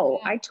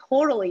 I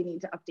totally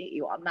need to update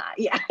you on that.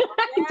 Yeah,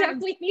 I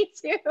definitely need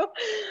to.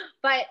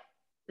 But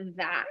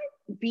that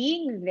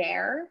being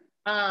there,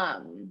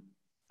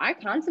 I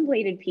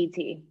contemplated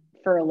PT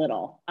for a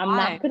little. I'm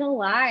not gonna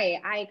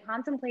lie. I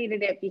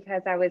contemplated it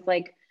because I was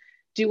like,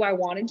 do I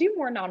want to do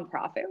more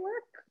nonprofit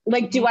work?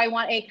 Like, do I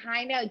want a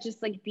kind of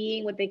just like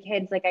being with the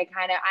kids? Like I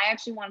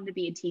actually wanted to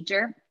be a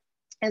teacher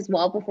as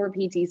well before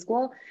PT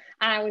school.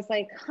 And I was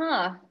like,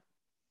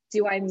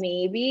 do I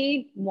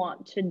maybe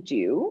want to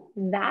do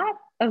that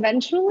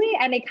eventually?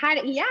 And it kind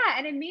of,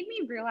 and it made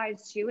me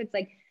realize too, it's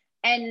like,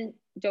 and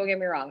don't get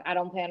me wrong, I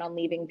don't plan on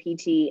leaving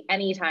PT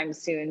anytime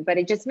soon, but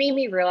it just made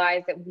me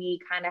realize that we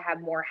kind of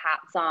have more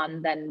hats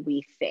on than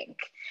we think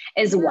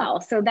as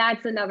well. So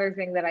that's another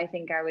thing that I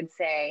think I would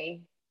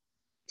say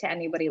to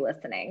anybody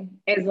listening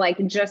is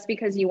like, just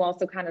because you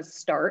also kind of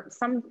start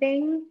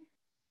something,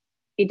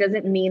 it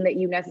doesn't mean that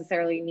you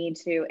necessarily need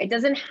to, it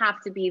doesn't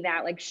have to be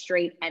that like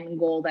straight end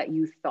goal that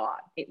you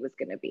thought it was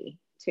going to be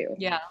too.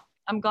 Yeah.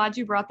 I'm glad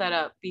you brought that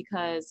up,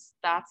 because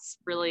that's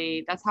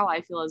how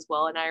I feel as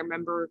well. And I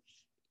remember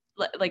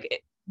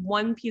like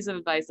one piece of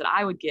advice that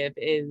I would give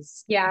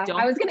is Yeah, don't.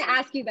 I was going to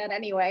ask you that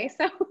anyway.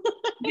 So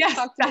Yes,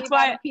 talk to me that's about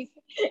why. a piece.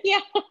 Yeah.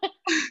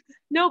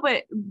 No,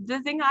 but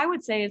the thing I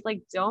would say is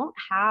like, don't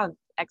have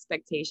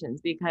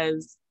expectations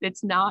because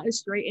it's not a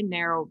straight and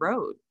narrow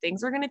road.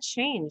 Things are going to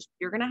change.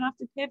 You're going to have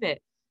to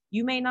pivot.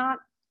 You may not,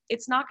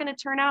 it's not going to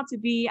turn out to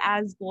be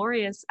as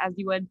glorious as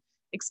you had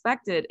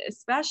expected,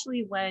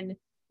 especially when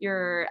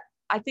you're,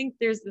 I think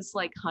there's this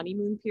like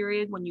honeymoon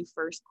period when you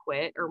first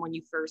quit or when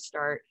you first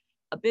start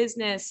a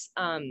business.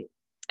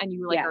 And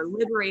you like Yes. are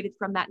liberated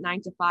from that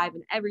 9 to 5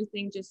 and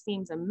everything just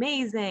seems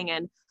amazing.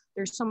 And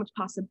there's so much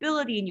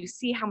possibility and you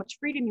see how much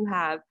freedom you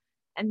have.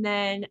 And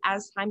then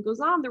as time goes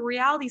on, the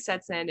reality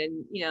sets in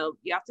and, you know,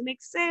 you have to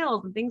make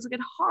sales and things get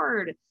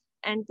hard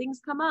and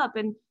things come up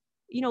and,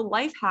 you know,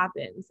 life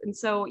happens. And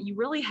so you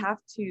really have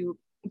to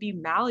be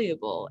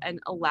malleable and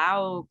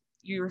allow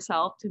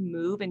yourself to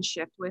move and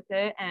shift with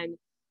it. And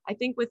I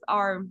think with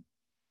our,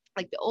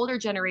 like the older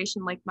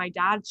generation, like my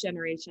dad's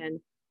generation,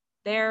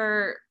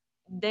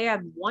 they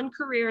had one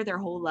career their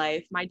whole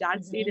life. My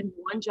dad stayed in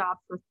one job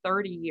for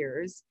 30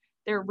 years.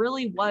 There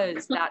really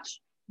was that,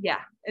 yeah,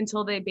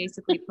 until they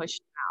basically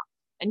pushed him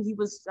out. And he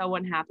was so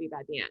unhappy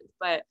by the end.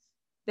 But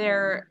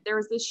there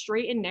was this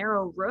straight and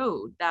narrow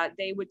road that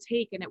they would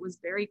take. And it was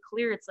very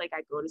clear. It's like,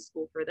 I go to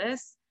school for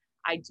this,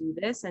 I do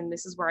this, and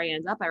this is where I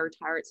end up. I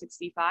retire at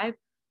 65.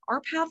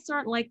 Our paths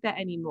aren't like that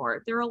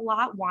anymore. They're a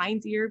lot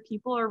windier.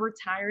 People are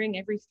retiring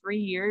every 3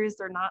 years.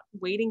 They're not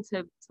waiting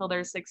till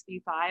they're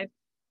 65.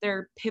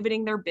 They're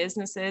pivoting their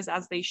businesses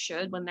as they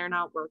should when they're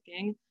not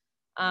working.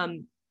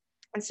 And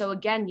so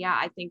again, yeah,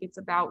 I think it's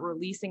about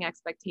releasing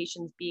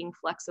expectations, being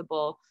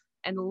flexible,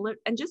 and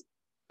just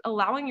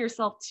allowing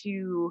yourself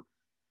to,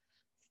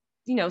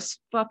 you know,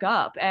 fuck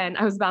up. And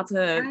I was about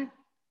to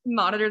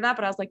monitor that,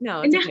 but I was like,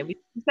 no, it's okay. We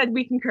said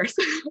we can curse.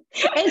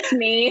 It's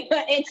me.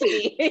 It's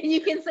me.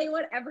 You can say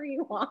whatever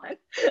you want.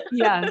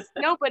 Yes.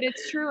 No, but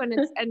it's true. And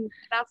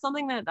that's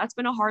something that's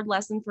been a hard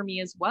lesson for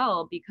me as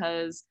well,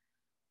 because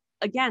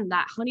again,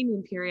 that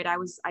honeymoon period, I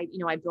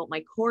built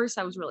my course.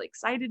 I was really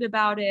excited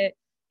about it.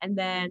 And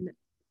then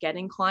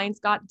getting clients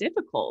got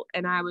difficult.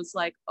 And I was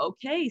like,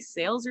 okay,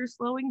 sales are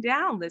slowing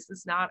down. This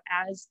is not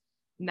as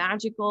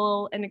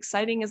magical and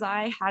exciting as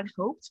I had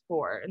hoped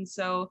for. And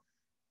so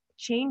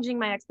changing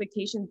my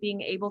expectations,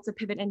 being able to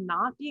pivot and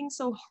not being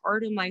so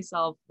hard on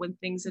myself when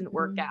things didn't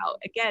work out.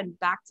 Again,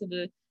 back to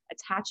the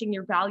attaching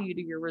your value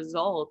to your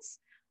results.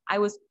 I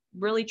was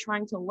really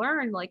trying to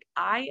learn, like,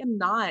 I am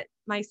not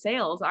my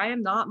sales. I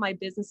am not my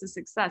business's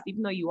success,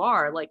 even though you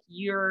are like,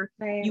 you are,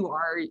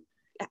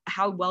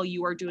 how well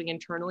you are doing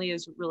internally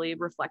is really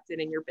reflected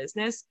in your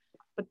business.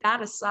 But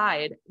that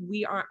aside,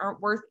 our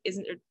worth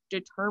isn't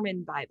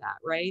determined by that.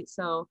 Right.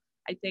 So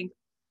I think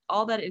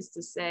all that is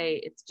to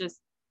say,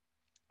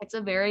 it's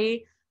a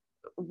very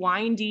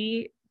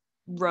windy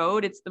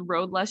road. It's the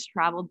road less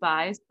traveled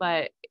by,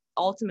 but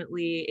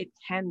ultimately it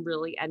can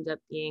really end up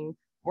being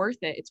worth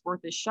it. It's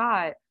worth a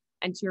shot.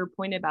 And to your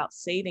point about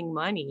saving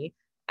money,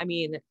 I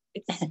mean,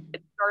 it's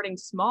starting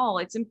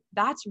small.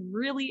 That's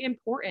really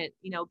important,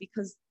 you know,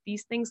 because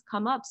these things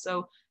come up.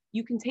 So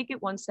you can take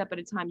it one step at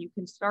a time. You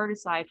can start a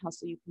side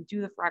hustle. You can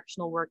do the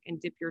fractional work and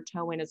dip your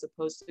toe in, as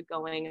opposed to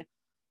going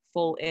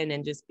full in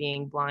and just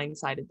being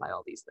blindsided by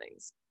all these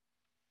things.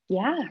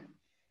 Yeah.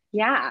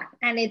 Yeah.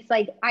 And it's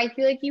like, I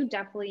feel like you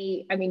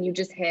definitely, I mean, you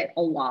just hit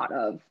a lot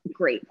of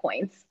great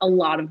points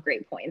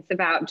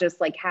about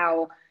just like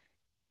how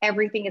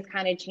everything is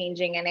kind of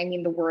changing. And I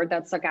mean, the word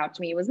that stuck out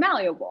to me was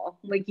malleable.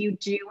 Like, you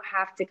do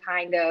have to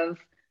kind of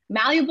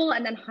malleable,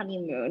 and then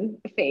honeymoon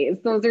phase.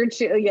 Those are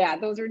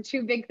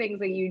two big things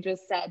that you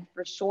just said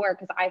for sure.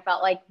 Cause I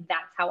felt like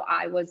that's how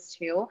I was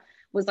too,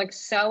 was like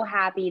so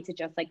happy to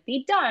just like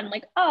be done.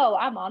 Like, oh,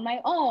 I'm on my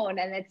own.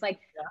 And it's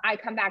like, I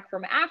come back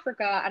from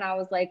Africa and I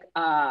was like,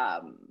 I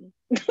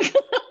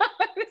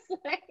was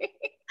like,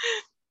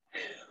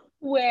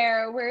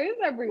 where is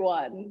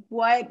everyone?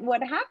 What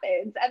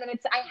happens? And then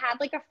I had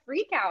like a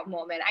freak out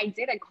moment. I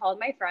called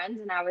my friends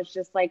and I was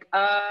just like,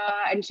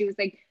 and she was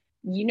like,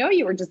 you know,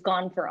 you were just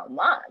gone for a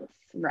month,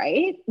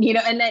 right? You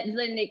know, and then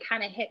it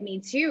kind of hit me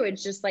too.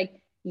 It's just like,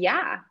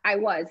 yeah, I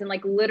was. And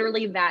like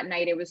literally that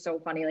night, it was so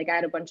funny. Like, I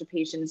had a bunch of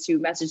patients who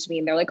messaged me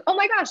and they're like, oh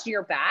my gosh,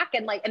 you're back.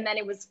 And like, and then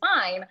it was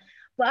fine.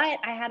 But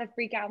I had a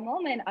freak out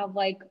moment of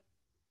like,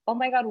 oh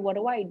my God, what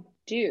do I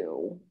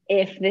do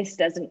if this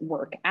doesn't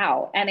work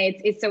out? And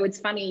it's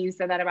funny you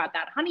said that about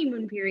that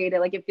honeymoon period.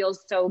 Like, it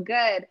feels so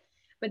good,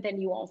 but then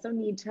you also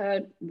need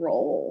to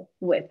roll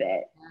with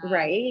it,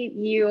 right?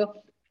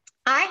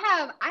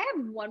 I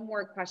have one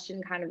more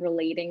question kind of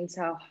relating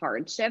to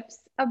hardships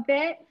a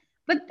bit,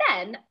 but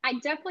then I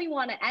definitely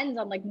want to end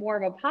on like more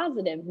of a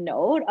positive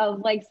note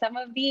of like some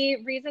of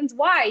the reasons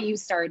why you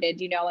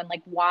started, you know, and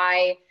like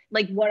why,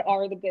 like what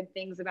are the good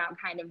things about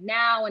kind of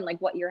now and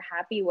like what you're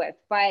happy with.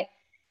 But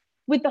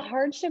with the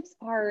hardships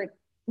part,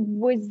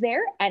 was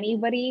there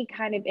anybody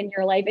kind of in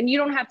your life, and you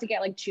don't have to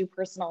get like too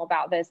personal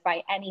about this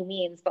by any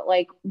means, but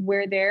like,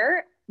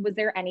 was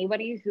there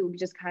anybody who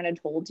just kind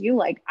of told you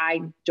like,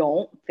 I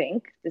don't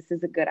think this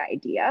is a good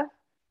idea?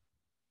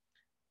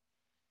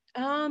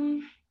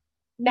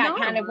 That Not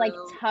kind of like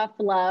really. tough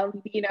love,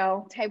 you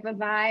know, type of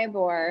vibe,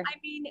 or? I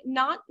mean,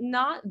 not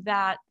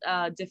that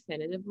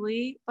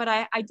definitively, but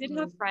I did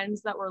have Mhm.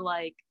 friends that were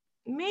like,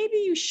 maybe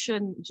you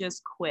shouldn't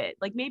just quit.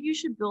 Like maybe you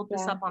should build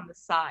this Yeah. up on the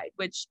side,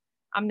 which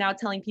I'm now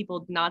telling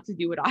people not to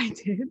do what I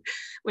did,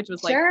 which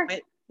was like Sure.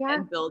 quit Yeah.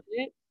 and build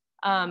it.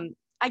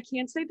 I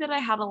can't say that I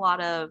had a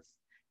lot of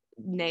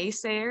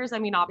naysayers. I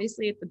mean,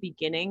 obviously at the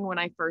beginning when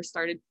I first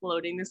started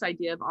floating this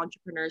idea of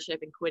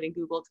entrepreneurship and quitting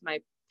Google to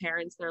my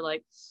parents, they're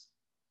like,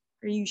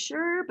 are you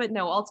sure? But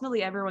no,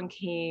 ultimately everyone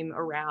came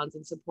around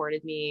and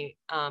supported me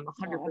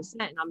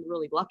 100%. And I'm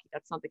really lucky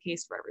that's not the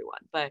case for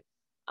everyone. But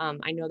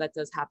I know that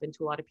does happen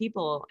to a lot of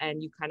people.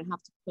 And you kind of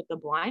have to put the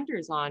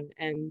blinders on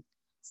and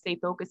stay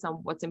focused on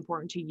what's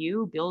important to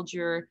you, build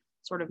your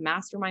sort of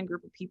mastermind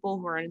group of people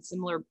who are in a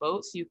similar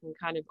boat so you can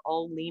kind of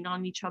all lean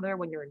on each other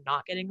when you're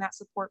not getting that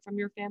support from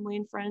your family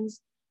and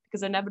friends.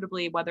 Because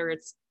inevitably, whether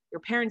it's your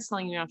parents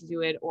telling you not to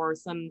do it or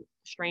some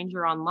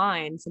stranger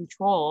online, some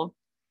troll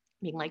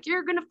being like,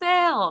 you're going to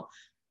fail.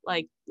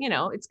 Like,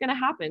 it's going to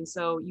happen.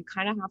 So you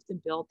kind of have to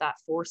build that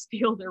force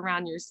field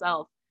around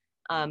yourself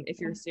if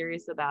you're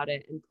serious about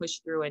it and push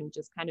through and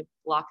just kind of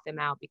block them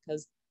out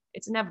because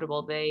it's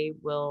inevitable.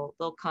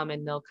 They'll come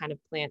and they'll kind of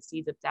plant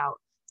seeds of doubt,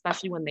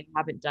 especially when they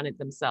haven't done it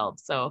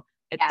themselves. So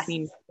it Yes.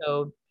 seems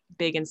so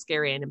big and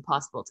scary and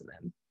impossible to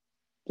them.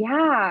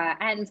 Yeah.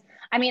 And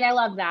I mean, I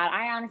love that.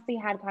 I honestly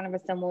had kind of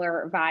a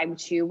similar vibe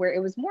too, where it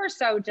was more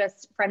so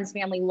just friends,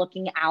 family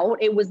looking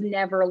out. It was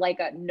never like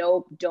a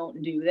nope,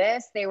 don't do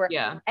this. They were,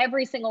 Yeah.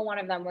 every single one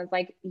of them was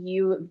like,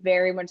 you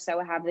very much so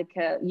have the,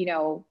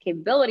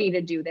 capability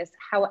to do this.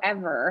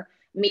 However,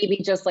 maybe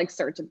just like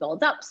start to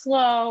build up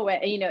slow.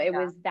 It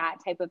was that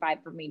type of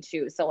vibe for me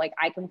too. So like,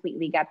 I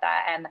completely get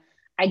that. And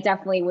I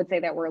definitely would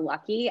say that we're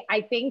lucky.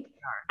 I think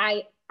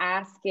I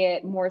ask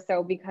it more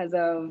so because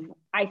of,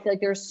 I feel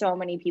like there's so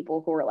many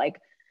people who are like,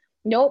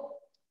 nope,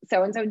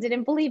 so and so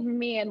didn't believe in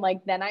me, and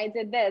like then I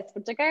did this,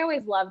 which like I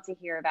always love to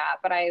hear that,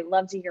 but I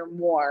love to hear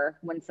more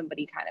when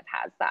somebody kind of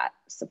has that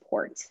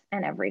support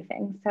and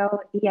everything.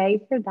 So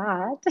yay for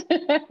that.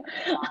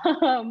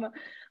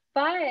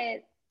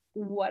 But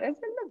what has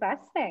been the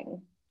best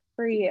thing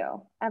for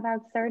you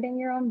about starting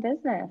your own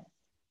business?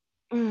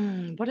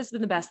 What has been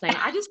the best thing?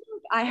 I just feel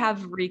like I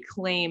have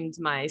reclaimed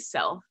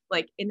myself,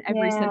 like in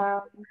every sense. Yeah.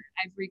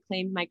 I've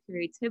reclaimed my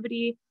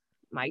creativity,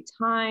 my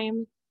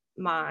time,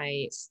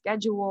 my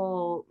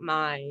schedule,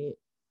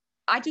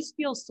 I just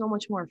feel so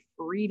much more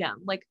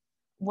freedom. Like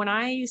when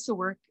I used to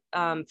work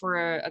for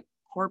a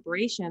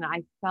corporation,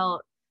 I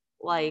felt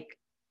like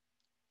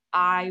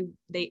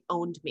they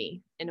owned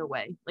me in a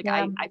way. Like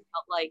Yeah. I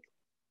felt like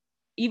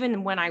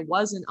even when I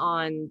wasn't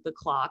on the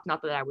clock,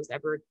 not that I was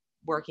ever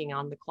working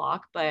on the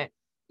clock, but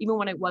even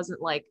when it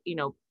wasn't like,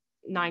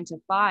 9 to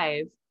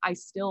 5, I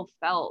still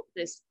felt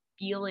this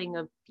feeling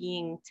of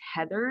being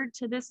tethered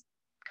to this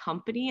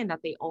company and that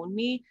they own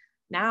me.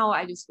 Now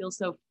I just feel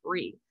so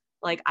free.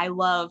 Like I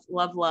love,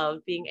 love, love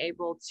being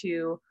able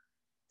to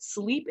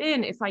sleep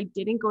in if I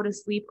didn't go to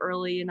sleep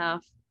early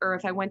enough or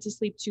if I went to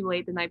sleep too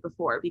late the night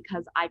before,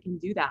 because I can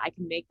do that. I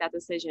can make that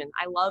decision.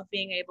 I love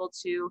being able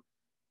to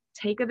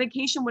take a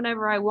vacation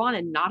whenever I want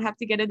and not have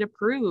to get it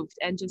approved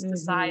and just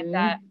decide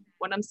that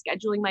when I'm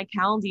scheduling my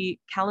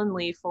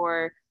Calendly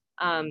for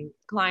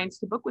clients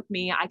to book with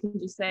me, I can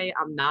just say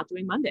I'm not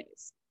doing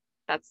Mondays.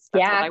 That's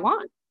what I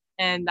want.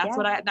 And that's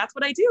what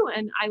I do.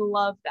 And I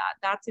love that.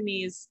 That to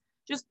me is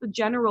just the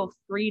general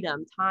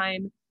freedom,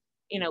 time,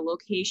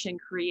 location,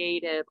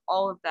 creative,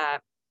 all of that.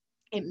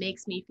 It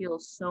makes me feel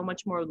so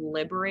much more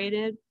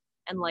liberated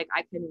and like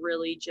I can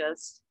really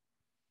just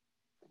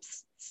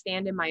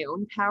stand in my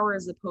own power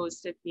as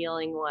opposed to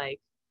feeling like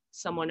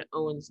someone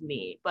owns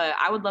me. But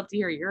I would love to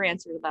hear your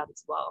answer to that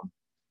as well.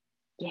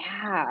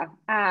 Yeah.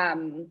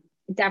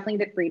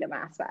 Definitely the freedom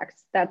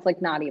aspect. That's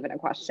like not even a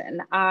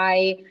question.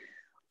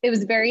 It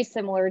was very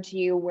similar to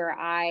you where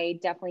I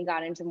definitely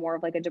got into more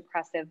of like a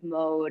depressive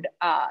mode,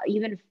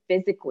 even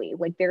physically.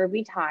 Like there would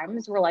be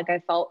times where like I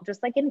felt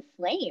just like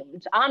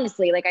inflamed,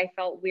 honestly, like I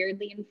felt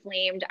weirdly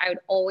inflamed. I would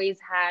always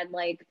had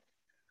like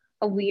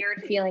a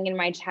weird feeling in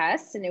my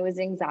chest, and it was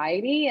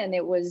anxiety, and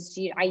it was,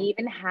 I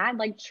even had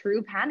like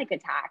true panic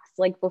attacks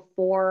like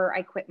before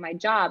I quit my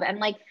job. And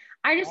like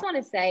I just want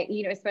to say,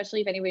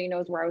 especially if anybody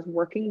knows where I was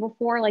working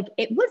before, like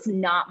it was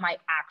not my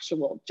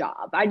actual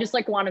job. I just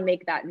like want to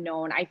make that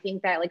known. I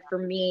think that like for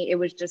me it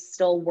was just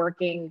still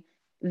working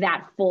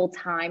that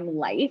full-time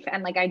life,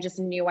 and like I just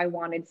knew I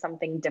wanted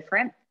something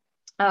different.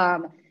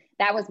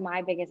 That was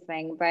my biggest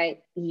thing.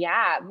 But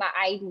yeah,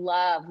 I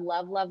love,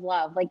 love, love,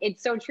 love. Like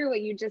it's so true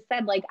what you just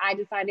said. Like I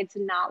decided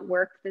to not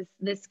work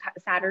this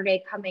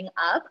Saturday coming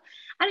up,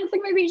 and it's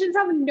like my patients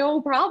have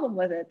no problem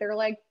with it. They're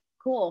like,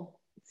 cool,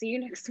 see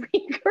you next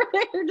week. Or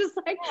they're just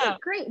like,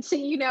 great. So,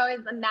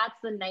 and that's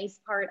the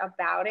nice part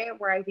about it,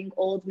 where I think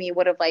old me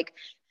would have like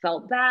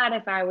felt bad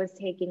if I was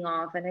taking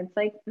off. And it's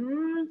like,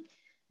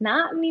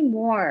 not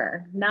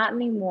anymore, not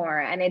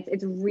anymore. And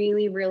it's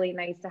really, really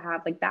nice to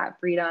have like that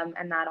freedom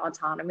and that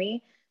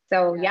autonomy.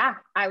 So yeah,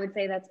 I would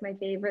say that's my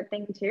favorite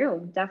thing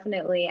too,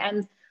 definitely.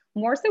 And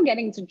more so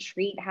getting to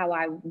treat how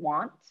I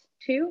want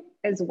to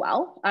as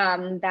well.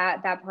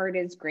 That part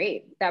is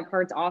great. That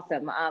part's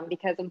awesome.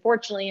 Because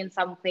unfortunately, in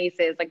some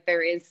places, like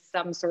there is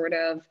some sort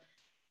of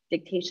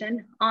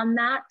dictation on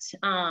that.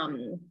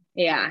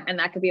 Yeah, and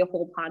that could be a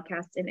whole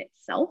podcast in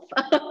itself.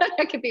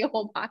 That could be a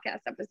whole podcast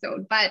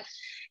episode. But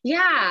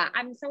yeah,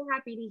 I'm so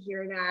happy to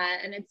hear that.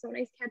 And it's so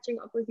nice catching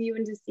up with you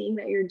and just seeing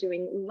that you're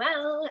doing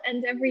well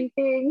and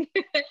everything.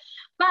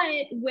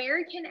 But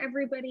where can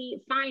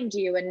everybody find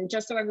you? And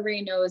just so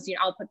everybody knows,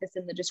 I'll put this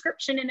in the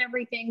description and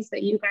everything so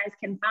that you guys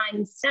can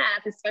find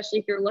Steph, especially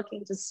if you're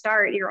looking to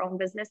start your own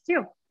business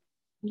too.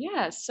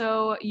 Yeah,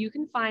 so you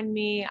can find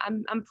me.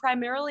 I'm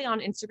primarily on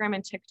Instagram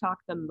and TikTok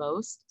the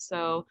most.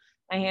 So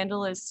my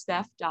handle is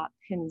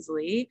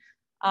steph.pinsley.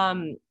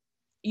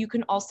 You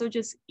can also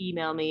just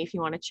email me if you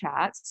want to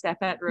chat,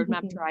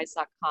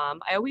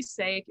 steph@roadmaptorise.com. I always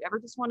say, if you ever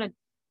just want to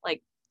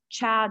like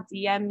chat,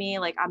 DM me,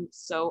 like I'm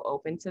so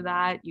open to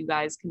that. You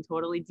guys can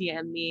totally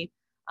DM me.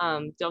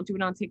 Don't do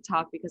it on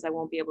TikTok because I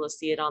won't be able to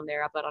see it on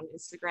there, but on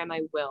Instagram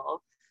I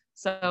will.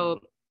 So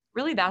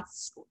really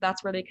that's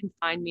where they can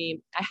find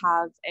me. I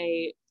have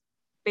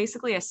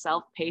basically a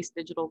self-paced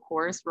digital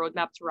course,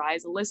 Roadmap to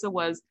Rise. Alyssa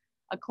was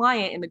a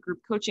client in the group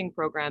coaching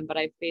program, but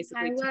I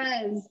basically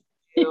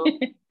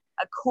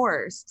a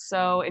course.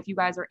 So if you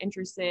guys are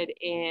interested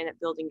in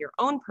building your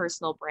own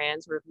personal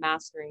brand, sort of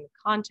mastering the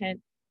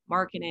content,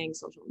 marketing,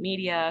 social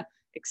media,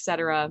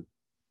 etc.,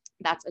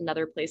 that's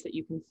another place that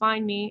you can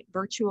find me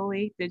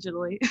virtually,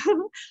 digitally.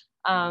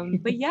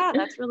 But yeah,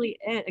 that's really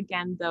it.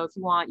 Again, though, if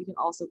you want, you can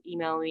also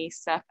email me,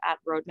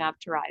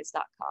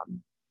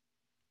 steph@roadmaptorise.com.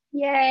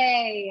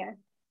 Yay.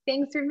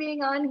 Thanks for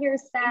being on here,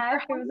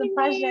 Steph. It was a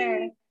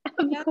pleasure.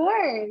 Of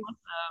course.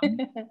 Awesome.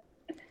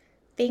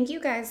 Thank you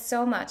guys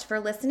so much for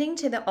listening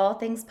to the All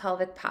Things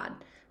Pelvic Pod.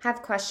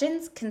 Have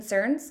questions,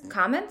 concerns,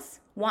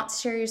 comments? Want to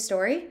share your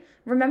story?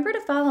 Remember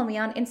to follow me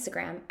on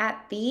Instagram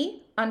at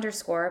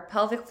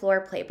 @the_pelvic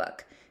floor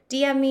playbook.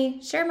 DM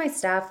me, share my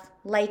stuff,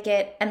 like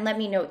it, and let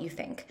me know what you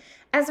think.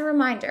 As a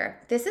reminder,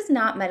 this is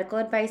not medical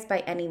advice by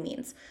any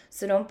means,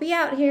 so don't be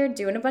out here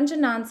doing a bunch of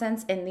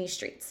nonsense in these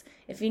streets.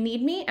 If you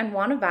need me and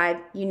want a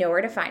vibe, you know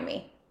where to find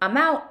me. I'm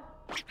out.